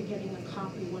 subject to getting a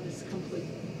copy when it's completed.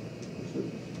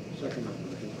 Second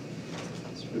motion.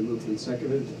 It's been moved and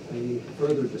seconded. Any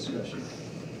further discussion?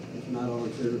 If not, all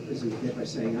in favor, please indicate by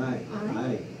saying aye. Aye.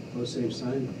 Aye. Opposed, same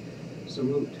sign. So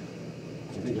moved.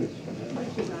 Thank you.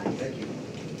 Thank you, guys. Thank you.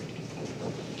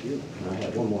 And I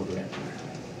have one more grant.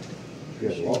 You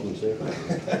guys are welcome, sir.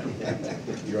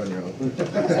 You're on your own.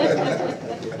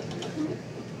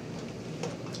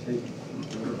 Okay.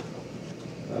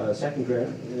 Second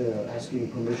grant,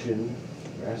 asking permission,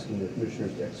 or asking the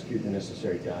commissioners to execute the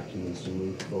necessary documents to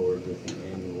move forward with the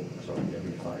annual,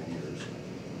 every 5 years,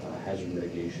 hazard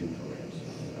mitigation grants.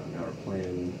 Our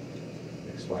plan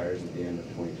expires at the end of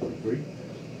 2023,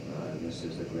 and this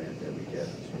is the grant that we get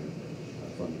to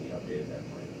fund the update of that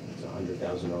plan. It's a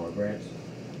 $100,000 grant.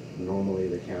 Normally,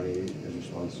 the county is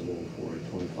responsible for a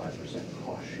 25%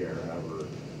 cost share. However,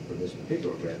 for this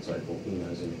particular grant cycle, FEMA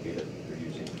has indicated that they're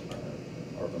using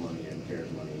ARPA money and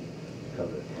CARES money to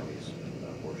cover the county's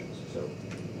portions. So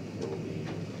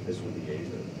this will be a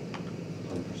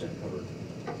 100% covered.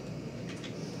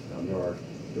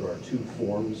 There are 2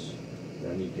 forms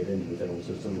that I need to get into the federal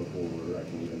system before I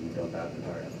can even dump out the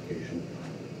entire application.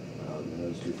 And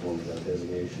those 2 forms are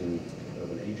designation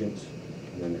of an agent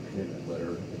and then the commitment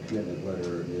letter. The commitment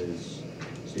letter is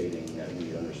stating that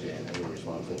we understand that we're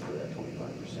responsible for that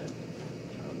 25%.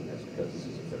 And that's because this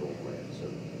is a federal grant, so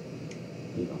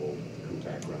FEMA will come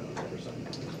back around and never sign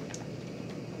it.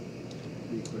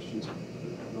 Any questions?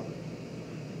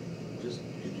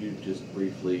 Could you just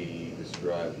briefly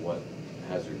describe what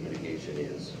hazard mitigation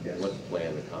is? Yes. What the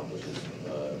plan accomplishes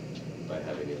by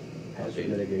having it? Hazard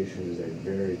mitigation is a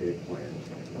very big plan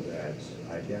that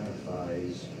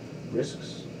identifies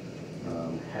risks,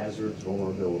 hazards,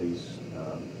 vulnerabilities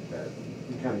that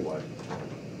countywide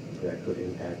that could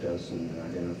impact us, and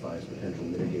identifies potential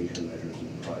mitigation measures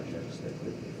and projects that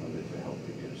could be funded to help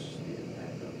reduce the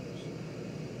impact of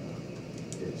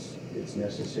this. It's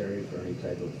necessary for any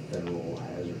type of federal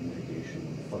hazard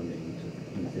mitigation funding to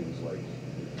do things like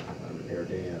repair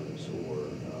dams or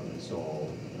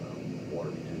install water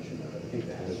retention. I think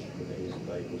the hazard for the Hazel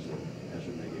Dike was a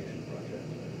hazard mitigation project.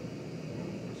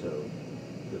 So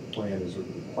the plan is a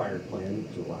required plan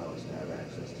to allow us to have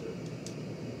access to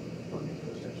funding for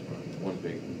those types of projects. One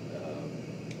big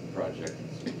project,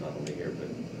 that's not only here, but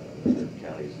other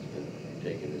counties has been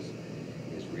taken is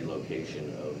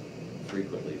relocation of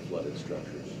frequently flooded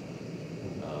structures.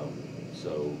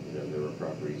 So, there were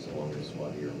properties along the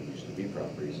Swati, or used to be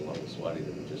properties along the Swati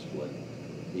that would just flood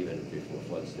even before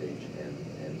flood stage,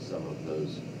 and some of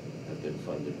those have been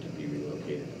funded to be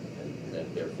relocated. And then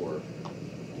therefore,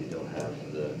 you don't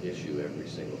have the issue every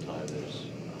single time there's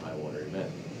a high water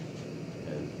event.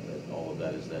 And all of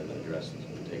that is then addressed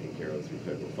and taken care of through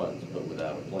federal funds, but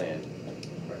without a plan,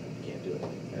 you can't do it.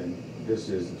 And it's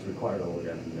required all the way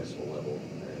down to the municipal level.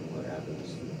 And what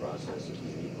happens through the process is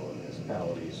we meet all the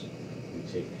municipalities, we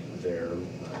take their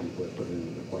input, put it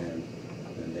into the plan,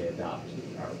 and they adopt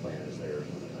our plan as theirs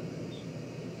when the time comes.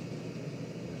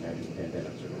 Imagine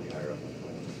pandemics are going to be higher up on the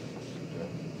plan.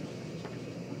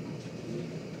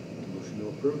 Motion to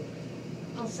approve.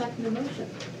 I'll second the motion.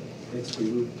 It's been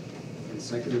moved and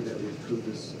seconded that we approve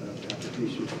this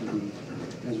application for the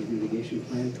hazard mitigation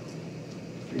plan.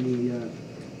 Any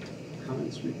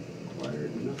comments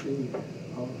required? Nothing?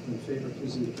 All in favor,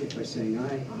 please indicate by saying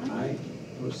aye. Aye.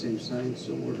 Opposed, same sign,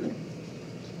 so ordered.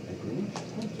 Thank you very much.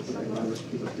 Thank you so All right, much. Robert,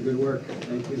 keep up the good work.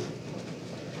 Thank you.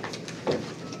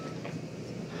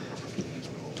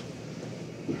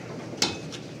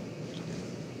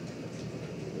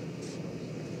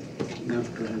 Now,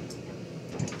 go ahead.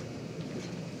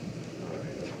 All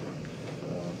right.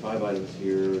 5 items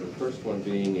here. The first one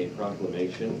being a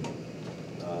proclamation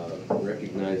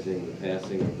recognizing the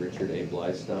passing of Richard A.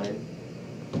 Blystein.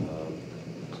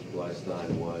 Mr. Blystein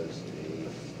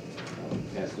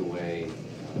passed away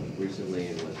recently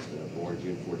and was born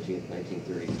June 14th,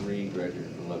 1933,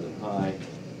 graduated from Lebanon High,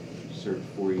 served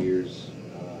 4 years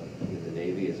in the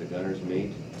Navy as a gunner's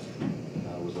mate,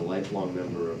 was a lifelong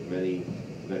member of many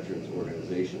veterans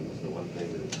organizations. The one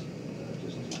thing that is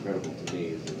just incredible to me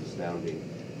is an astounding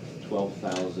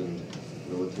 12,000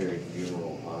 military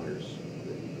funeral honors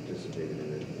that he participated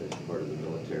in as part of the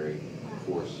military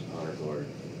force honor guard.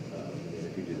 And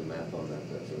if you do the math on that,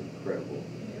 that's an incredible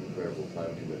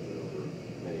time commitment over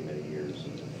many, many years.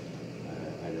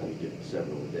 I know he did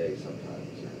several a day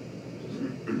sometimes.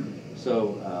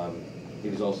 So he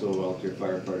was also a volunteer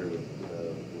firefighter with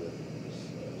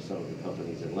some of the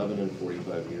companies in Lebanon,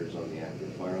 45 years on the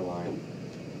active fire line.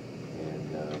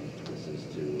 And this is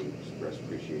to express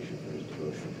appreciation for his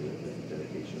devotion, commitment, and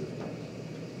dedication to the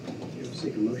cause. You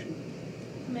seek a motion?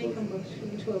 Make a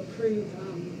motion to approve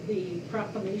the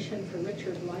proclamation for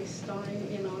Richard Blystein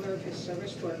in honor of his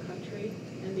service to our country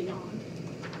and beyond.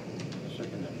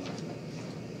 Second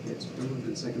that. It's been moved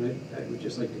and seconded. I would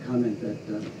just like to comment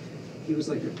that he was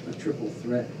like a triple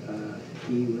threat.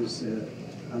 He was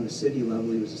on the city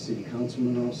level, he was a city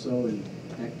councilman also, and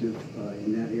active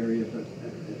in that area, but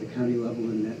at the county level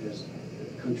and as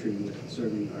a country with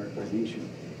serving our nation.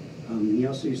 He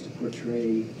also used to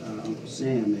portray Uncle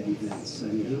Sam at events. I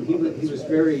mean, he was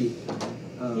very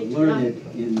learned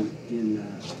in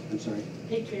I'm sorry.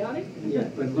 Patriotic? Yeah,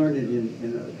 but learned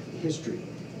in history,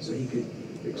 so he could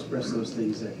express those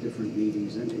things at different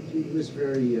meetings, and he was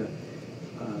very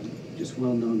just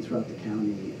well known throughout the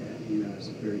county, as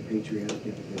a very patriotic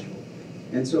individual.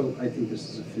 And so I think this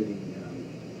is a fitting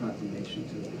proclamation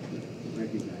to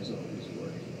recognize all of his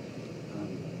work.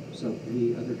 So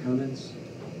any other comments?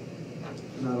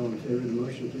 Not all in favor of the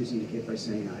motion, please indicate by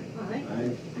saying aye. Aye.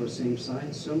 Aye, opposed, same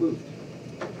sign, so moved.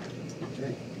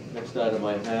 Okay. Next item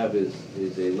I have is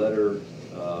a letter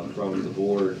from the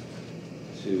board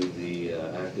to the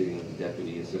acting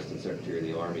Deputy Assistant Secretary of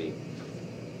the Army,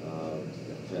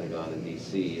 Pentagon in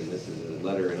DC, and this is a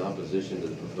letter in opposition to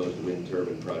the proposed wind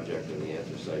turbine project in the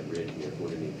Anthracite Ridge near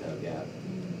Fort Indian Town Gap.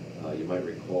 You might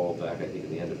recall back, I think, in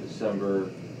the end of December,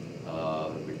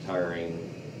 retiring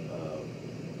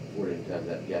Fort Indian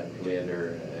Town Gap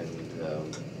commander and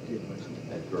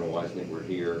Colonel Weisnick were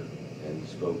here and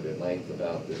spoke at length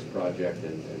about this project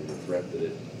and the threat that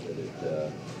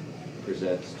it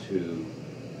presents to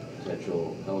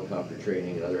potential helicopter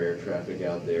training and other air traffic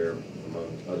out there,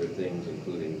 among other things,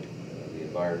 including the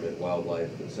environment, wildlife,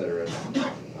 etc.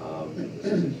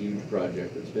 This is a huge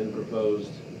project that's been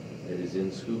proposed. It is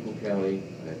in Schuylkill County.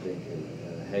 I think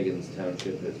Higgins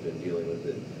Township has been dealing with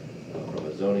it from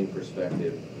a zoning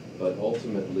perspective, but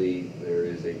ultimately there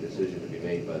is a decision to be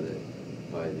made by the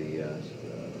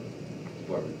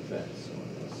Department of Defense on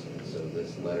this. And so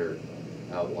this letter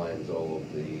outlines all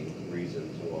of the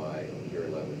reasons why here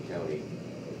in Lebanon County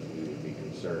we would be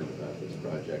concerned about this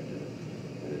project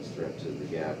and its threat to the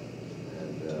gap,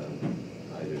 and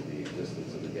either the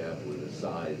existence of the gap or the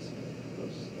size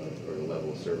or the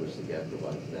level of service the gap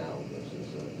provides now versus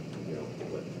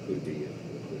what could be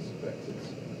if this affects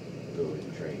its ability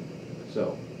to train.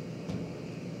 So,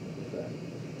 with that.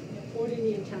 Fort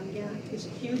Indian Town Gap is a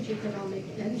huge economic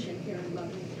engine here in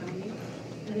Lebanon County,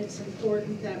 and it's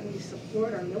important that we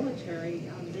support our military.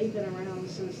 They've been around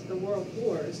since the World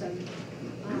Wars, and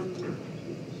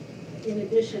in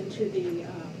addition to the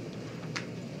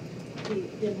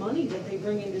money that they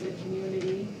bring into the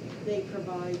community, they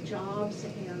provide jobs,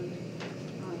 and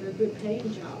they're good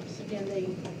paying jobs, and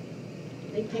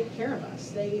they take care of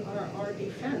us. They are our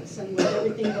defense, and with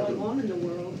everything going on in the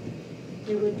world,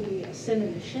 it would be a sin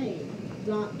and a shame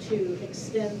not to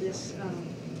extend this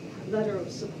letter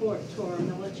of support to our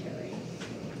military.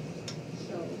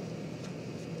 So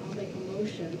I'll make a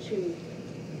motion to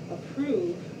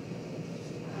approve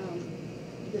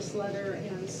this letter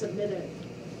and submit it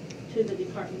to the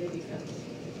Department of Defense.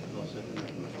 I'll second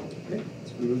that motion. Okay,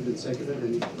 it's been moved and seconded.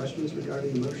 Any questions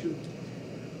regarding the motion?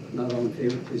 Not all in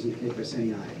favor, please indicate by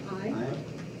saying aye. Aye. Aye.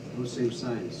 No same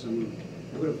sign, so moved.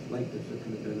 I would have liked if it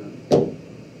could have been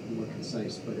more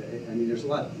concise, but I mean, there's a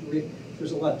lot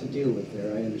to deal with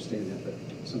there. I understand that, but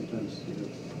sometimes,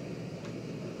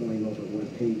 going over one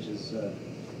page is,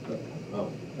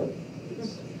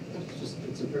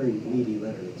 it's a very meaty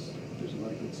letter. There's a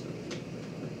lot of good stuff.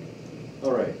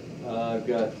 All right, I've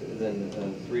got then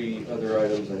 3 other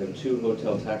items. I have 2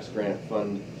 hotel tax grant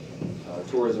fund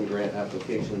tourism grant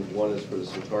applications. One is for the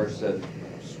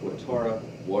Swatara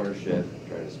Watershed, I'm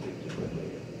trying to speak too quickly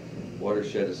here,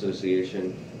 Watershed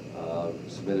Association,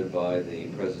 submitted by the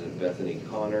President Bethany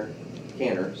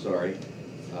Canner, sorry.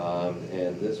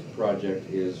 And this project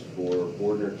is for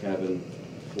Bordner Cabin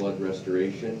flood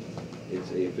restoration. It's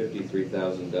a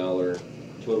 $53,000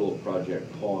 total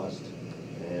project cost,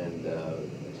 and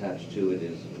attached to it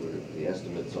is the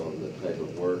estimates on the type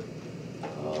of work,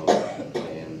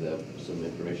 and some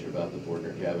information about the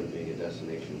Bordner Cabin being a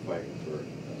destination for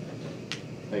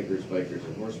hikers, bikers,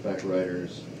 and horseback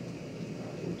riders.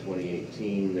 In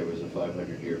 2018, there was a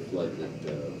 500-year flood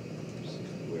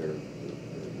where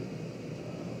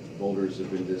boulders have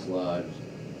been dislodged,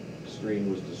 screen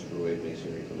was destroyed,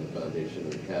 masonry from the foundation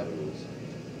of the cabin was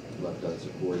left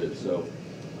unsupported. So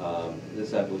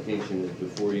this application is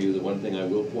before you. The one thing I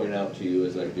will point out to you,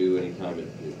 as I do anytime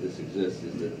this exists,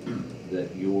 is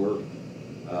that your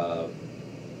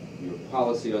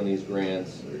policy on these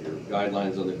grants, or your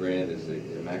guidelines on the grant, is a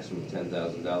maximum of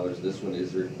 $10,000. This one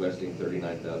is requesting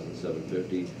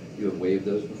 $39,750. You have waived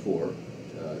those before.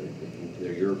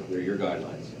 They're your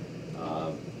guidelines.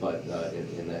 But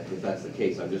if that's the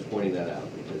case, I'm just pointing that out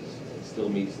because it still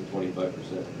meets the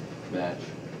 25% match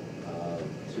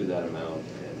to that amount,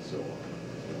 and so on. So,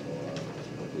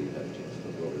 hopefully you had a chance to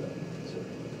go over that.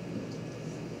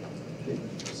 Okay,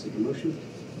 seek a motion.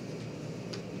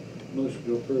 Motion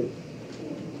to approve.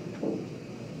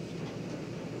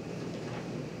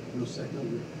 No second?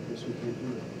 I guess we can't do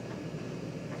it.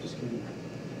 Ms. Kuhn.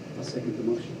 I'll second the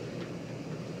motion.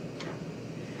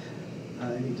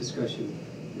 Any discussion?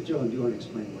 Joan, do you want to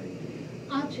explain why you did it?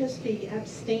 I'll just be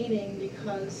abstaining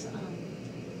because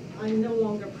I'm no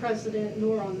longer president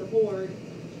nor on the board,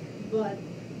 but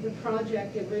the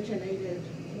project originated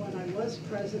when I was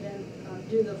president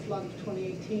due to the flood of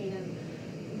 2018, and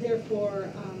therefore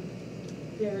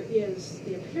there is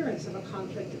the appearance of a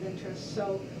conflict of interest.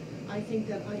 So I think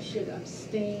that I should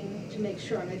abstain to make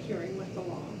sure I'm adhering with the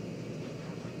law.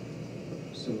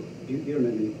 So you don't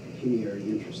have any pecuniary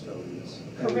interest though in this?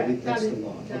 Correct. That's That the is-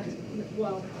 law, that's- okay.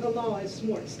 Well, the law is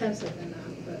more extensive than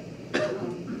that,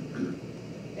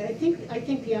 but I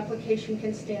think the application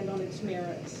can stand on its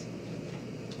merits.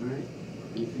 All right,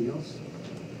 anything else?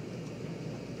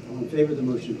 All in favor of the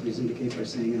motion, please indicate by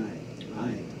saying aye.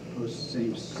 Aye. Opposed,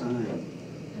 same sign,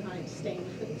 And I abstain,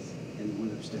 please. and one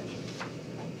abstention.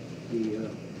 The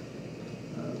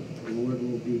award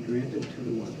will be granted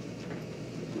 2-1.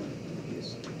 With one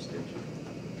yes, abstention.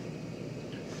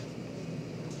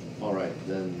 All right,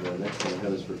 then the next one I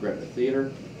have is for Gretna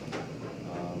Theater.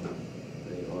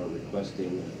 They are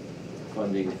requesting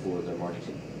funding for their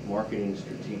marketing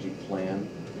strategic plan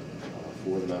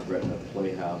for the Mount Gretna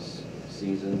Playhouse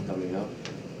season coming up.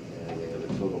 And they have a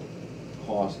total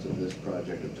cost of this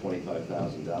project of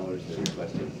 $25,000. They're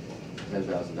requesting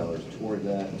 $10,000 toward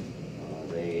that.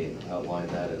 They outline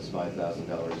that as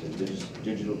 $5,000 in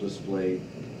digital display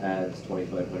ads,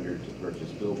 $2,500 to purchase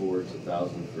billboards, $1,000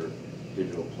 for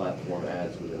digital platform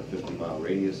ads within a 50-mile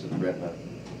radius of Gretna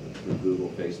through Google,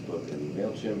 Facebook, and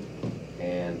MailChimp,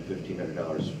 and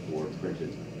 $1,500 for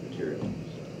printed material.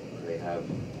 So they have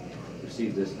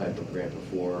received this type of grant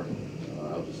before.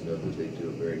 I'll just note that they do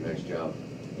a very nice job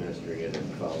administering it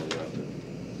and following up and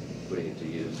putting it to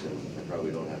use, and I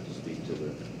probably don't have to speak to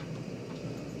the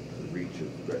reach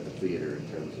of Gretna Theater in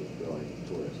terms of drawing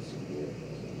tourists here.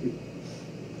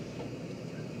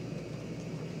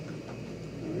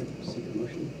 All right, seek a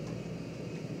motion.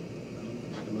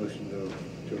 Make a motion to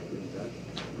approve that.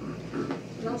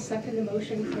 And I'll second the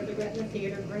motion for the Gretna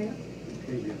Theater grant.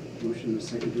 Okay, we have a motion and a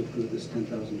second to approve this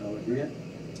 $10,000 grant.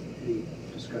 Any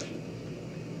discussion?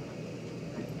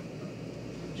 I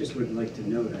just would like to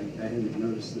note, I hadn't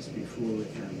noticed this before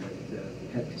with them,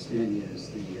 that Pat Castagna is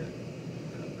the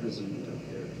president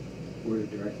of their board of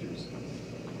directors.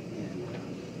 And one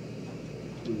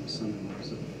of the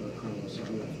son-in-laws of Carlos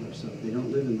Arlefner. So they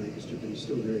don't live in Lancaster, but he's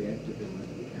still very active in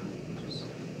Lebanon County, which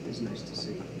is nice to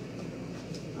see.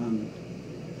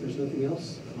 If there's nothing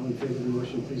else, all in favor of the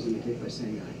motion, please indicate by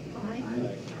saying aye. Aye.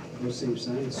 Aye. Opposed, same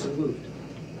sign, so moved.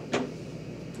 Okay.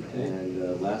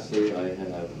 And lastly, I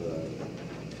have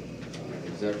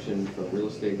exemption from real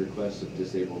estate requests of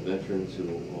disabled veterans who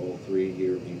all three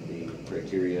here meet the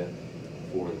criteria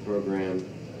for the program,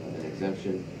 an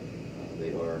exemption.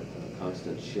 They are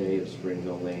Constance Shea of Spring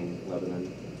Hill Lane,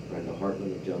 Lebanon, Brenda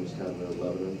Hartman of Jonestown Road,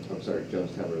 Lebanon, I'm sorry,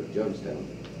 Jonestown Road, Jonestown,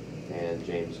 and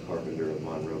James Carpenter of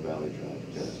Monroe Valley Drive,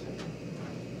 Jonestown.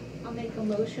 I'll make a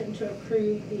motion to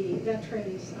approve the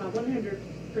veterans,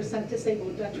 100%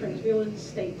 disabled veterans real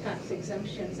estate tax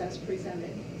exemptions as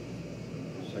presented.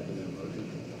 Second that motion.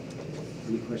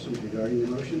 Any questions regarding the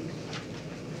motion?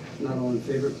 If not all in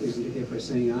favor, please indicate by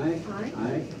saying aye. Aye.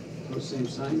 Aye. Opposed, same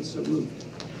sign, so moved.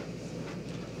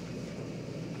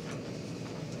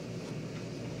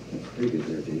 Very good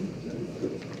there, Dean. Is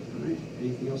that it? All right,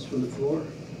 anything else from the floor?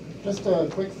 Just a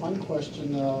quick fun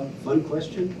question. Fun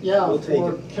question? Yeah, We'll take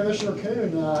for it. Commissioner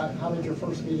Kuhn, how did your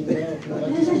first meeting go? If you'd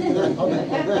like to speak to that public.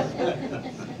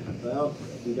 Well,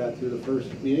 we got through the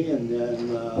first meeting and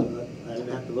then I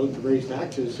didn't have to vote to raise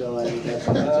taxes, so I think that's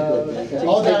a good thing.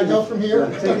 Oh, did I go from here?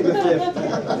 Taking the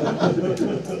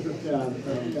fifth.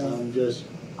 Yeah, I'm just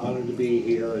honored to be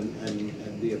here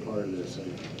and be a part of this.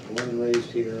 I'm born and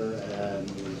raised here and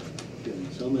was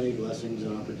given so many blessings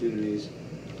and opportunities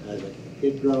as a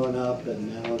kid growing up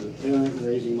and now as a parent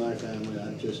raising my family.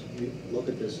 I just look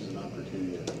at this as an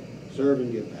opportunity to serve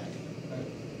and give back.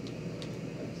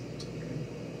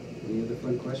 Any other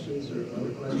fun questions or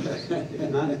other questions? If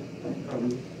not, I'll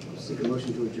seek a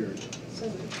motion to adjourn. So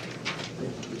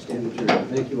We stand adjourned.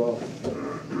 Thank you all.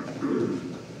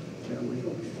 Family.